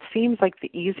way. It seems like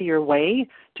the easier way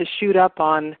to shoot up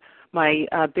on my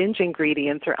binge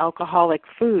ingredients or alcoholic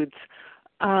foods.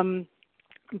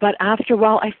 But after a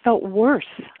while, I felt worse.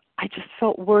 I just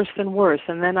felt worse and worse.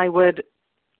 And then I would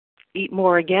eat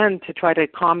more again to try to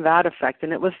calm that effect.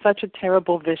 And it was such a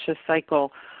terrible, vicious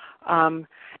cycle.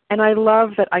 And I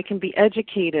love that I can be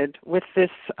educated with this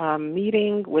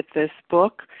meeting, with this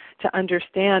book, to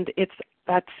understand it's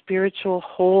that spiritual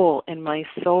hole in my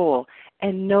soul.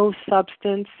 And no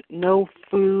substance, no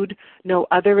food, no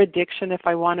other addiction, if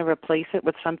I want to replace it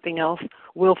with something else,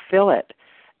 will fill it.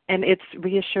 And it's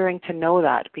reassuring to know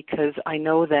that because I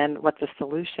know then what the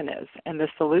solution is. And the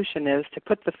solution is to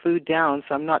put the food down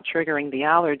so I'm not triggering the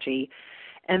allergy,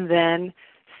 and then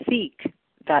seek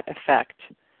that effect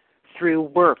through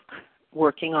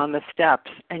working on the steps.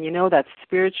 And that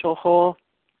spiritual hole,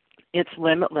 it's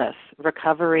limitless.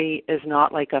 Recovery is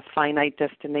not like a finite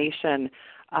destination.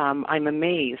 I'm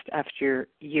amazed after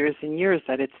years and years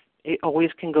that it always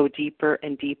can go deeper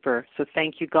and deeper. So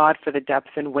thank you, God, for the depth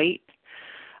and weight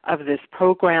of this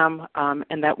program,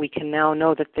 and that we can now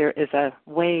know that there is a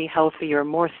way healthier,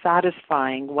 more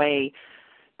satisfying way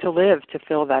to live to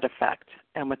feel that effect.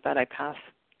 And with that, I pass.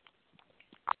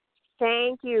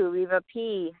 Thank you, Reva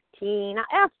P. Tina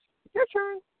F., your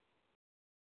turn.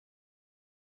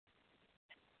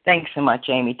 Thanks so much,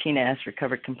 Amy. Tina S.,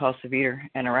 recovered compulsive eater,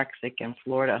 anorexic in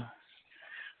Florida.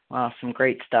 Wow, some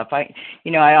great stuff. I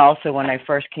also, when I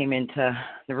first came into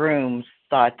the rooms,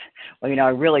 thought, well, I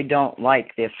really don't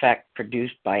like the effect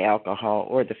produced by alcohol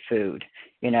or the food,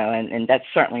 and that's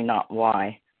certainly not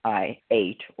why I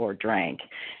ate or drank,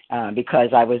 because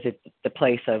I was at the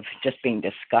place of just being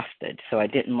disgusted. So I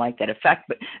didn't like that effect.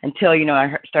 But until,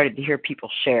 I started to hear people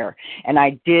share, and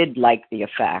I did like the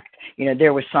effect.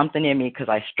 There was something in me because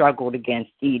I struggled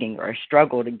against eating, or I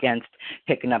struggled against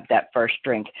picking up that first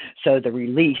drink. So the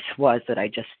release was that I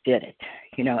just did it,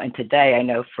 and today I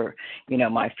know for,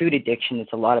 my food addiction,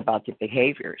 it's a lot about the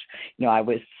behaviors. I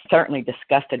was certainly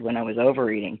disgusted when I was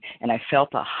overeating, and I felt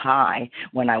a high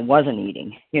when I wasn't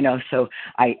eating, so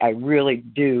I really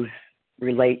do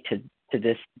relate to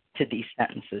these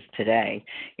sentences today,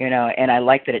 and I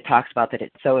like that it talks about that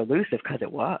it's so elusive because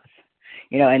it was,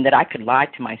 and that I could lie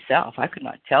to myself. I could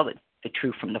not tell the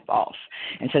true from the false.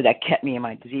 And so that kept me in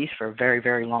my disease for a very,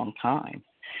 very long time.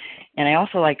 And I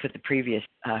also liked what the previous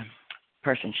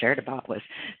person shared about was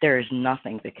there is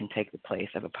nothing that can take the place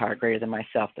of a power greater than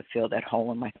myself to fill that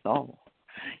hole in my soul.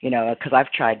 Because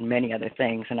I've tried many other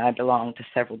things, and I belong to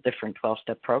several different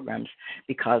 12-step programs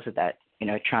because of that,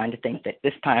 trying to think that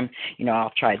this time,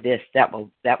 I'll try this, that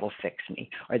will fix me,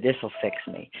 or this will fix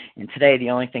me. And today, the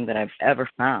only thing that I've ever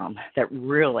found that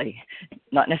really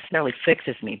not necessarily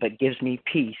fixes me, but gives me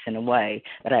peace in a way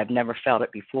that I have never felt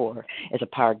it before, is a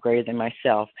power greater than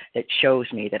myself that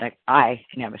shows me that I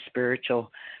can have a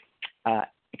spiritual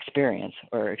experience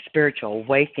or a spiritual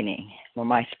awakening where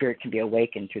my spirit can be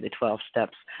awakened through the 12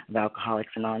 steps of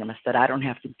Alcoholics Anonymous, that I don't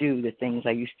have to do the things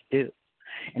I used to do,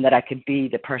 and that I could be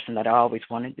the person that I always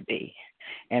wanted to be,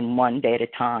 and one day at a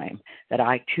time that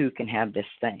I too can have this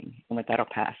thing. And with that, I'll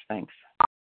pass. Thanks.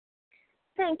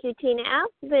 Thank you, Tina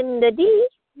F. Linda D.,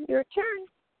 your turn.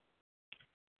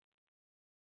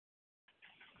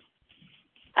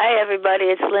 Hi, everybody.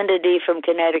 It's Linda D. from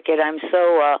Connecticut. I'm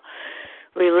so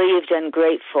relieved and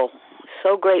grateful.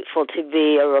 So grateful to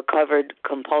be a recovered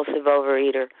compulsive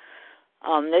overeater.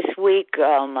 This week,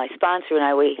 my sponsor and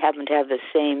I, we happen to have the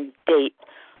same date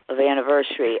of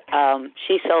anniversary.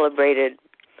 She celebrated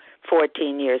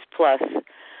 14 years plus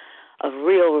of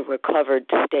real recovered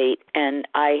state, and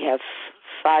I have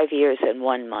 5 years and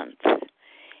 1 month.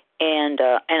 And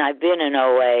I've been in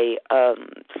OA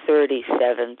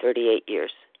 37, 38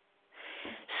 years.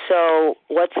 So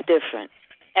what's different?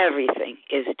 Everything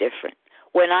is different.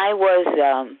 When I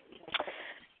was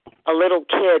a little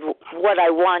kid, what I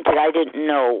wanted, I didn't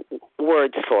know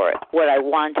words for it. What I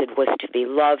wanted was to be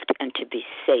loved and to be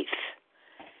safe.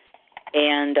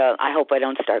 And I hope I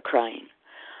don't start crying,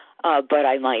 but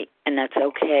I might, and that's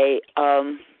okay.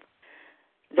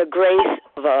 The grace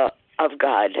of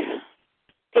God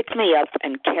picked me up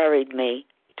and carried me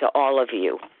to all of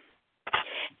you.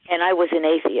 And I was an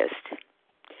atheist.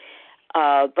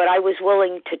 But I was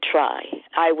willing to try.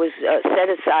 I was set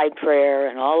aside prayer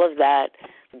and all of that.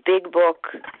 Big book,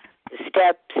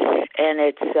 steps, and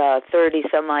it's 30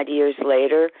 some odd years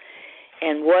later.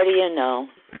 And what do you know?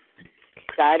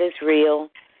 God is real.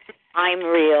 I'm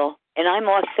real. And I'm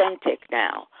authentic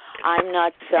now. I'm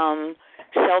not some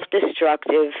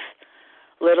self-destructive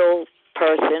little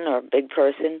person or big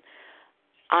person.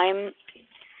 I'm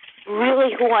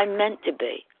really who I'm meant to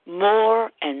be.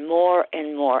 More and more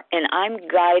and more. And I'm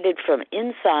guided from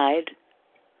inside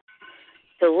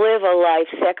to live a life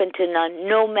second to none,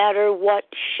 no matter what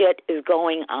shit is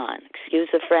going on. Excuse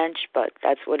the French, but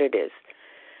that's what it is.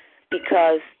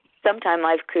 Because sometimes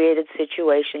I've created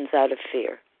situations out of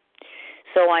fear.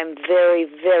 So I'm very,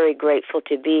 very grateful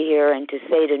to be here and to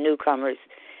say to newcomers,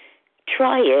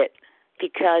 try it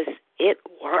because it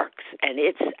works and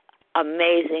it's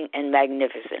amazing and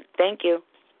magnificent. Thank you.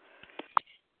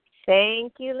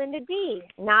 Thank you, Linda D.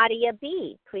 Nadia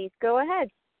B., please go ahead.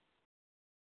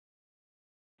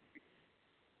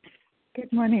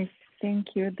 Good morning.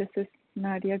 Thank you. This is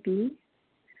Nadia B.,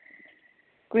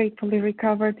 gratefully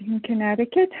recovered in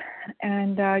Connecticut,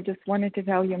 and I just wanted to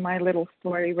tell you my little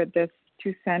story with this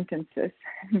 2 sentences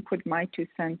and put my 2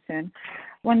 cents in.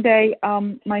 One day,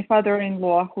 my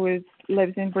father-in-law, who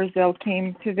lives in Brazil,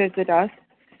 came to visit us,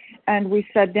 and we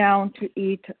sat down to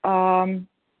eat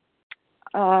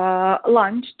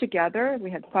lunch together. We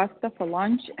had pasta for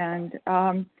lunch, and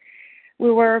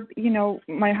we were,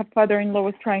 my father-in-law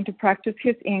was trying to practice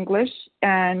his English,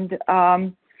 and,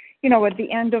 at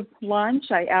the end of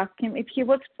lunch, I asked him if he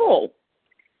was full,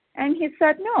 and he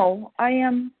said, no, I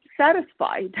am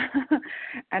satisfied.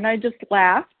 And I just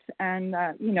laughed, and,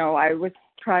 I was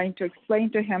trying to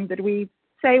explain to him that we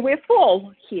say we're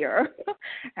full here.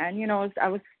 And, I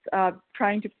was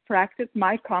trying to practice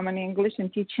my common English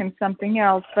and teach him something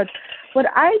else. But what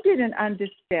I didn't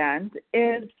understand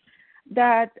is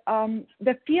that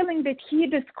the feeling that he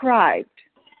described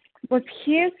was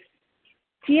his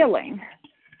feeling,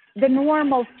 the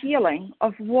normal feeling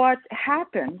of what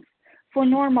happens for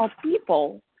normal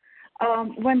people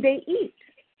when they eat.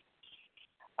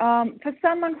 For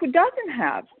someone who doesn't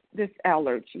have this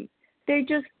allergy, they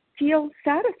just feel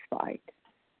satisfied.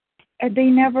 And they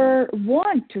never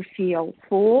want to feel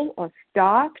full or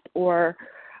stuffed or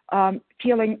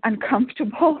feeling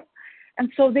uncomfortable.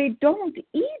 And so they don't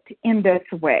eat in this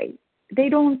way. They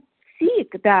don't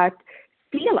seek that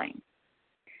feeling.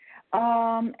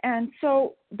 And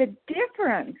so the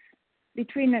difference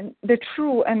between the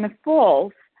true and the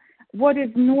false, what is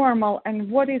normal and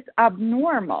what is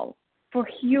abnormal for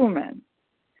humans,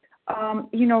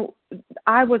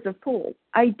 I was a fool.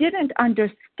 I didn't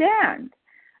understand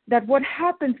that what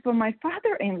happens for my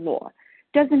father-in-law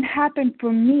doesn't happen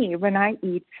for me when I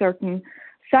eat certain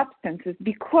substances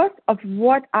because of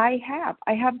what I have.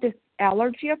 I have this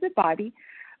allergy of the body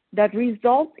that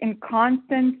results in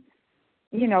constant,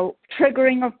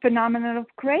 triggering of phenomenon of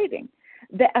craving.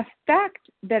 The effect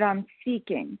that I'm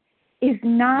seeking is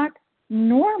not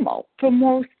normal for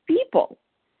most people.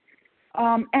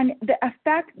 And the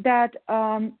effect that,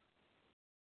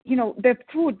 the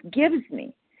food gives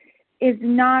me is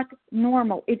not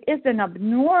normal. It is an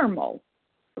abnormal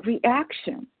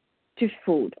reaction to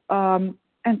food.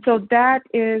 And so that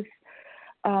is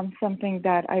something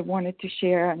that I wanted to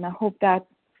share, and I hope that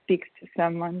speaks to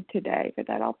someone today. With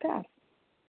that, I'll pass.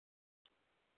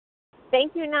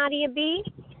 Thank you, Nadia B.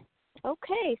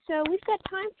 Okay, so we've got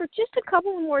time for just a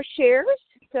couple more shares,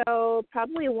 so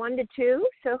probably 1 to 2.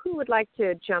 So who would like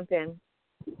to jump in?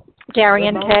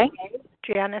 Darian K.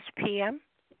 Janice PM.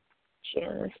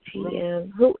 Janice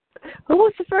PM. Who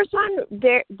was the first one?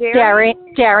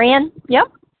 Darian. Yep.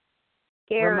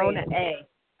 Gary. Ramona A.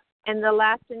 And the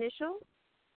last initial?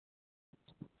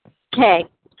 K.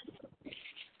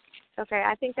 Okay,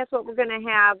 I think that's what we're going to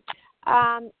have.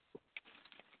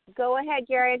 Go ahead,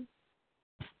 Gary.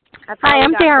 Hi,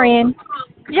 I'm Darian.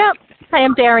 Yep. Hi,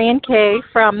 I'm Darian K.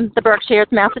 from the Berkshires,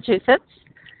 Massachusetts.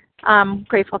 I'm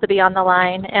grateful to be on the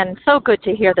line, and so good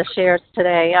to hear the shares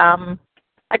today.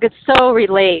 I could so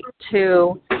relate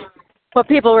to what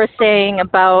people were saying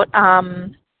about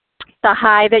the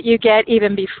high that you get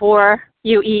even before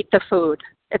you eat the food.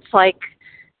 It's like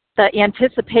the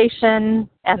anticipation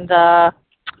and the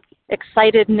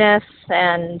excitedness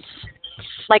and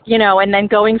and then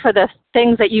going for the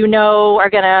things that are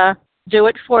going to do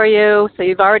it for you. So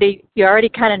you already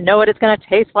kind of know what it's going to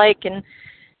taste like. And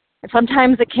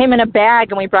sometimes it came in a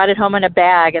bag and we brought it home in a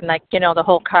bag and the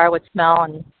whole car would smell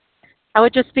and I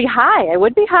would just be high. I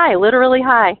would be high, literally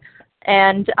high.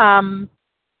 And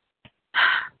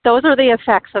those are the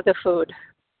effects of the food.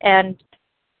 And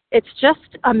it's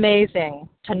just amazing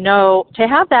to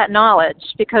have that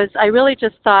knowledge, because I really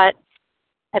just thought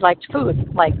I liked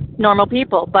food like normal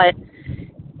people. But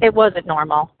it wasn't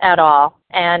normal at all.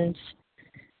 And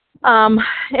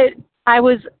I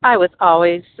was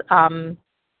always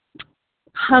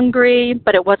hungry,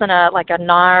 but it wasn't like a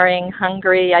gnawing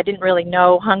hungry. I didn't really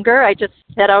know hunger. I just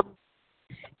said,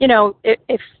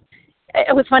 if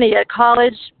it was funny at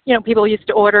college, people used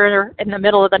to order in the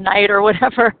middle of the night or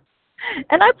whatever.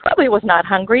 And I probably was not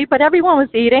hungry, but everyone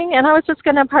was eating, and I was just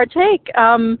going to partake.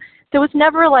 There was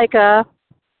never like a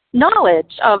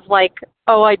knowledge of like,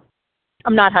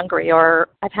 I'm not hungry, or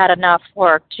I've had enough,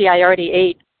 or gee, I already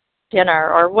ate dinner,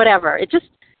 or whatever. It just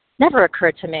never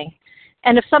occurred to me.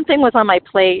 And if something was on my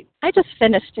plate, I just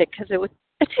finished it because it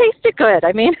tasted good.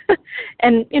 I mean,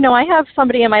 and I have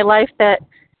somebody in my life that,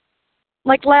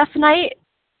 like last night,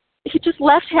 he just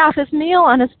left half his meal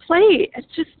on his plate. It's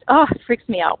just, it freaks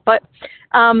me out. But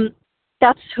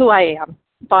that's who I am.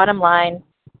 Bottom line,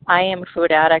 I am a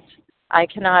food addict. I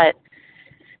cannot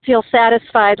feel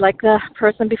satisfied like the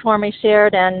person before me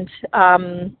shared. And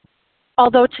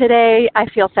although today I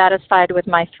feel satisfied with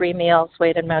my 3 meals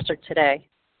weighed and measured today,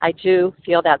 I do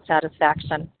feel that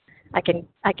satisfaction. I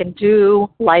can do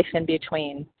life in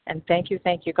between. And thank you,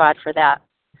 God, for that.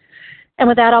 And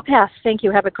with that, I'll pass. Thank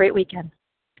you. Have a great weekend.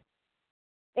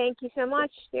 Thank you so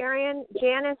much, Darian.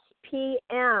 Janice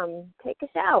PM, take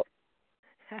us out.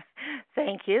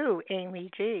 Thank you, Amy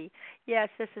G. Yes,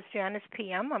 this is Janice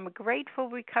PM. I'm a grateful,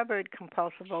 recovered,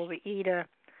 compulsive overeater.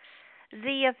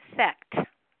 The effect.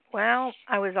 Well,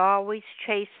 I was always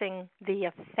chasing the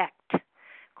effect.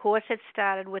 Of course, it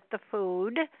started with the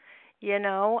food.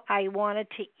 I wanted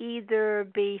to either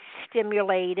be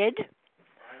stimulated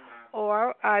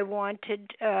or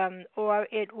or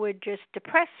it would just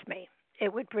depress me.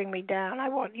 It would bring me down.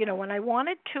 When I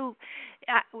wanted to,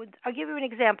 I'll give you an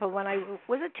example. When I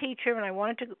was a teacher and I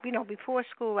wanted to, before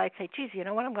school, I'd say, geez, you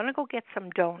know what, I'm going to go get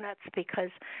some donuts because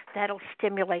that'll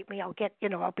stimulate me. I'll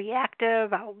be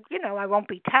active. I won't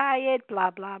be tired,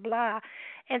 blah, blah, blah.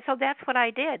 And so that's what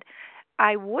I did.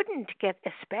 I wouldn't get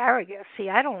asparagus. See,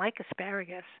 I don't like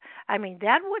asparagus. I mean,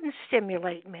 that wouldn't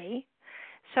stimulate me.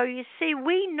 So you see,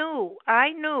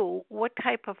 I knew what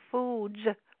type of foods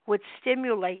would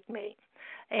stimulate me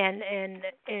and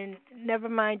never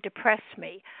mind depress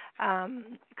me,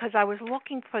 because I was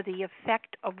looking for the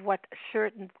effect of what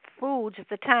certain foods at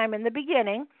the time in the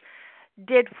beginning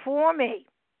did for me.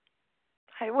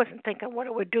 I wasn't thinking what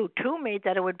it would do to me,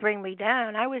 that it would bring me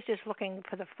down. I was just looking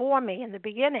for the for me in the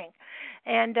beginning,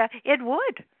 and it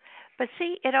would. But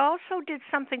see, it also did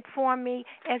something for me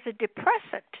as a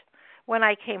depressant. When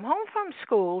I came home from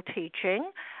school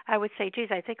teaching, I would say, geez,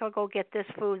 I think I'll go get this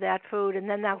food, that food, and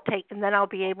then I'll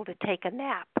be able to take a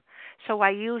nap. So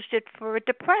I used it for a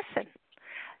depressant.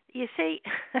 You see,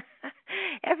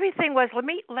 everything was let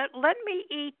me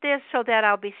eat this so that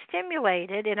I'll be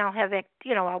stimulated and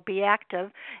I'll be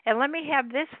active, and let me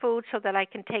have this food so that I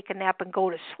can take a nap and go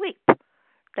to sleep.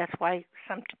 That's why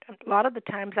a lot of the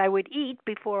times I would eat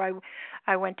before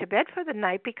I went to bed for the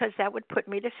night, because that would put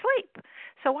me to sleep.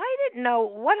 So I didn't know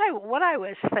what I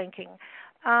was thinking.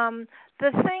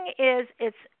 The thing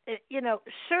is,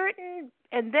 certain,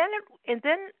 and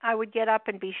then I would get up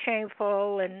and be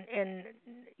shameful, and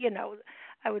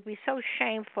I would be so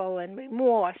shameful and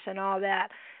remorse and all that.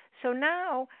 So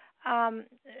now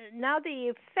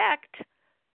the effect.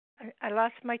 I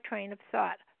lost my train of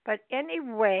thought. But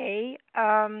anyway,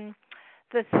 the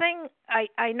thing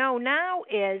I know now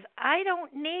is I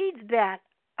don't need that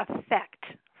effect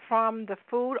from the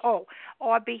food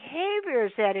or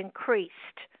behaviors that increased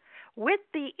with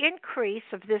the increase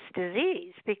of this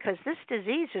disease, because this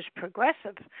disease is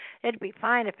progressive. It'd be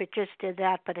fine if it just did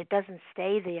that, but it doesn't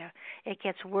stay there. It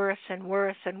gets worse and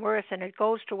worse and worse, and it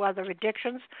goes to other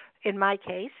addictions, in my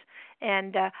case,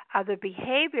 and other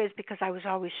behaviors, because I was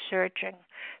always searching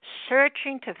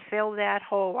to fill that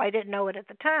hole. I didn't know it at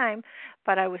the time,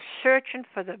 but I was searching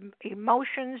for the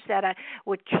emotions that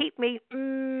would keep me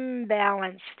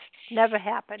balanced. Never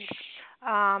happened.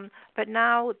 But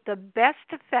now the best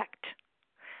effect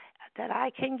that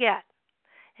I can get,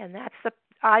 and that's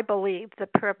I believe the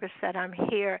purpose that I'm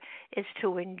here, is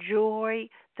to enjoy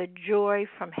the joy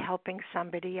from helping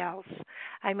somebody else.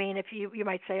 I mean, if you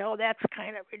might say, oh, that's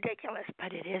kind of ridiculous,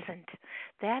 but it isn't.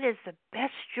 That is the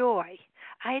best joy.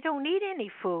 I don't need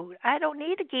any food. I don't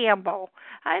need to gamble.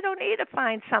 I don't need to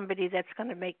find somebody that's going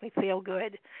to make me feel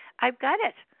good. I've got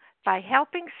it by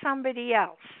helping somebody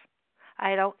else.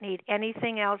 I don't need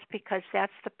anything else, because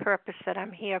that's the purpose that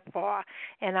I'm here for.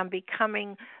 And I'm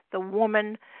becoming the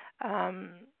woman, the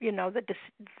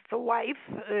wife,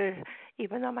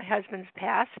 even though my husband's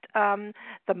passed,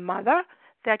 the mother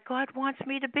that God wants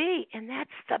me to be. And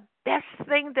that's the best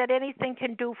thing that anything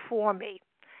can do for me.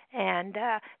 And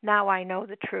now I know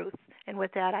the truth. And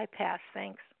with that, I pass.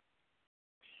 Thanks.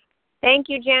 Thank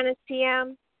you, Janice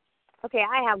PM. Okay,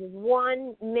 I have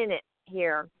 1 minute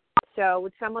here. So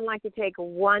would someone like to take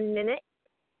 1 minute?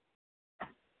 I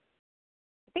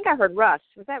think I heard Russ.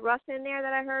 Was that Russ in there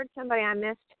that I heard? Somebody I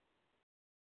missed?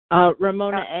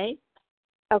 Ramona A.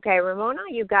 Okay, Ramona,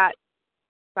 you got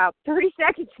about 30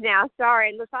 seconds now.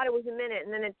 Sorry, I thought it was a minute,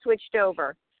 and then it switched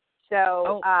over.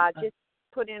 So just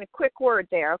put in a quick word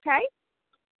there, okay?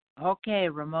 Okay,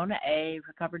 Ramona A.,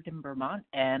 recovered in Vermont.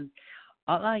 And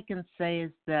all I can say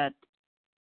is that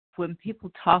when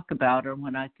people talk about, or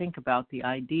when I think about the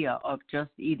idea of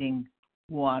just eating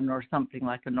one or something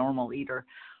like a normal eater,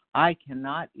 I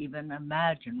cannot even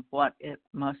imagine what it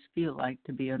must feel like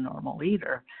to be a normal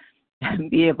eater and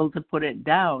be able to put it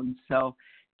down. So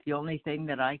the only thing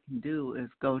that I can do is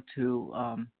go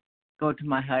to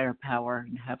my higher power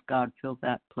and have God fill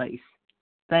that place.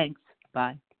 Thanks.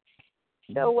 Bye.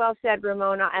 So well said,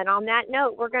 Ramona. And on that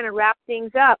note, we're going to wrap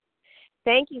things up.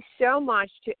 Thank you so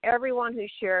much to everyone who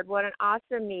shared. What an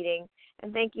awesome meeting.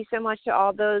 And thank you so much to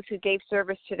all those who gave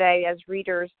service today as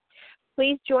readers.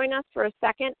 Please join us for a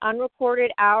second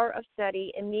unrecorded hour of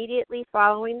study immediately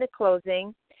following the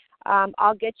closing.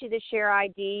 I'll get you the share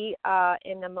ID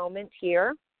in a moment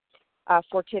here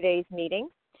for today's meeting.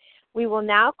 We will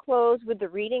now close with the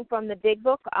reading from the Big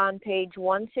Book on page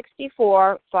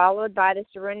 164, followed by the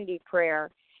Serenity Prayer.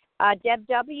 Deb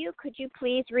W., could you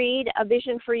please read A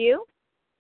Vision for You?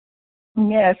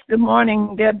 Yes, good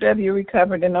morning. Deb W.,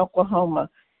 recovered in Oklahoma.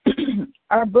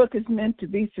 Our book is meant to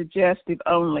be suggestive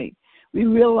only. We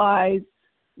realize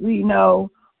we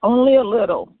know only a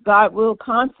little. God will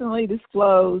constantly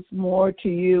disclose more to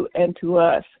you and to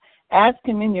us. Ask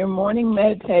Him in your morning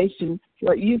meditation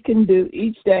what you can do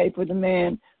each day for the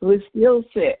man who is still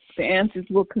sick. The answers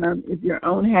will come if your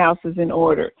own house is in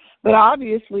order. But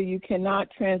obviously you cannot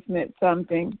transmit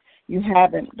something you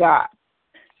haven't got.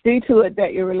 See to it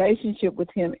that your relationship with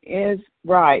Him is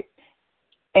right,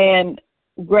 and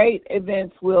great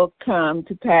events will come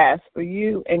to pass for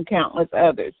you and countless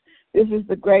others. This is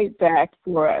the great fact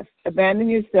for us. Abandon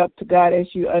yourself to God as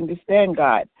you understand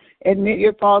God. Admit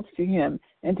your faults to Him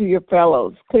and to your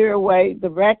fellows. Clear away the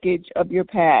wreckage of your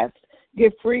past.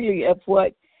 Give freely of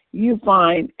what you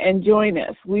find and join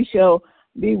us. We shall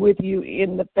be with you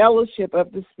in the fellowship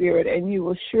of the Spirit, and you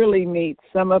will surely meet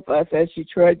some of us as you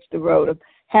trudge the road of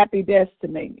happy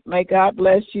destiny. May God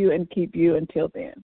bless you and keep you until then.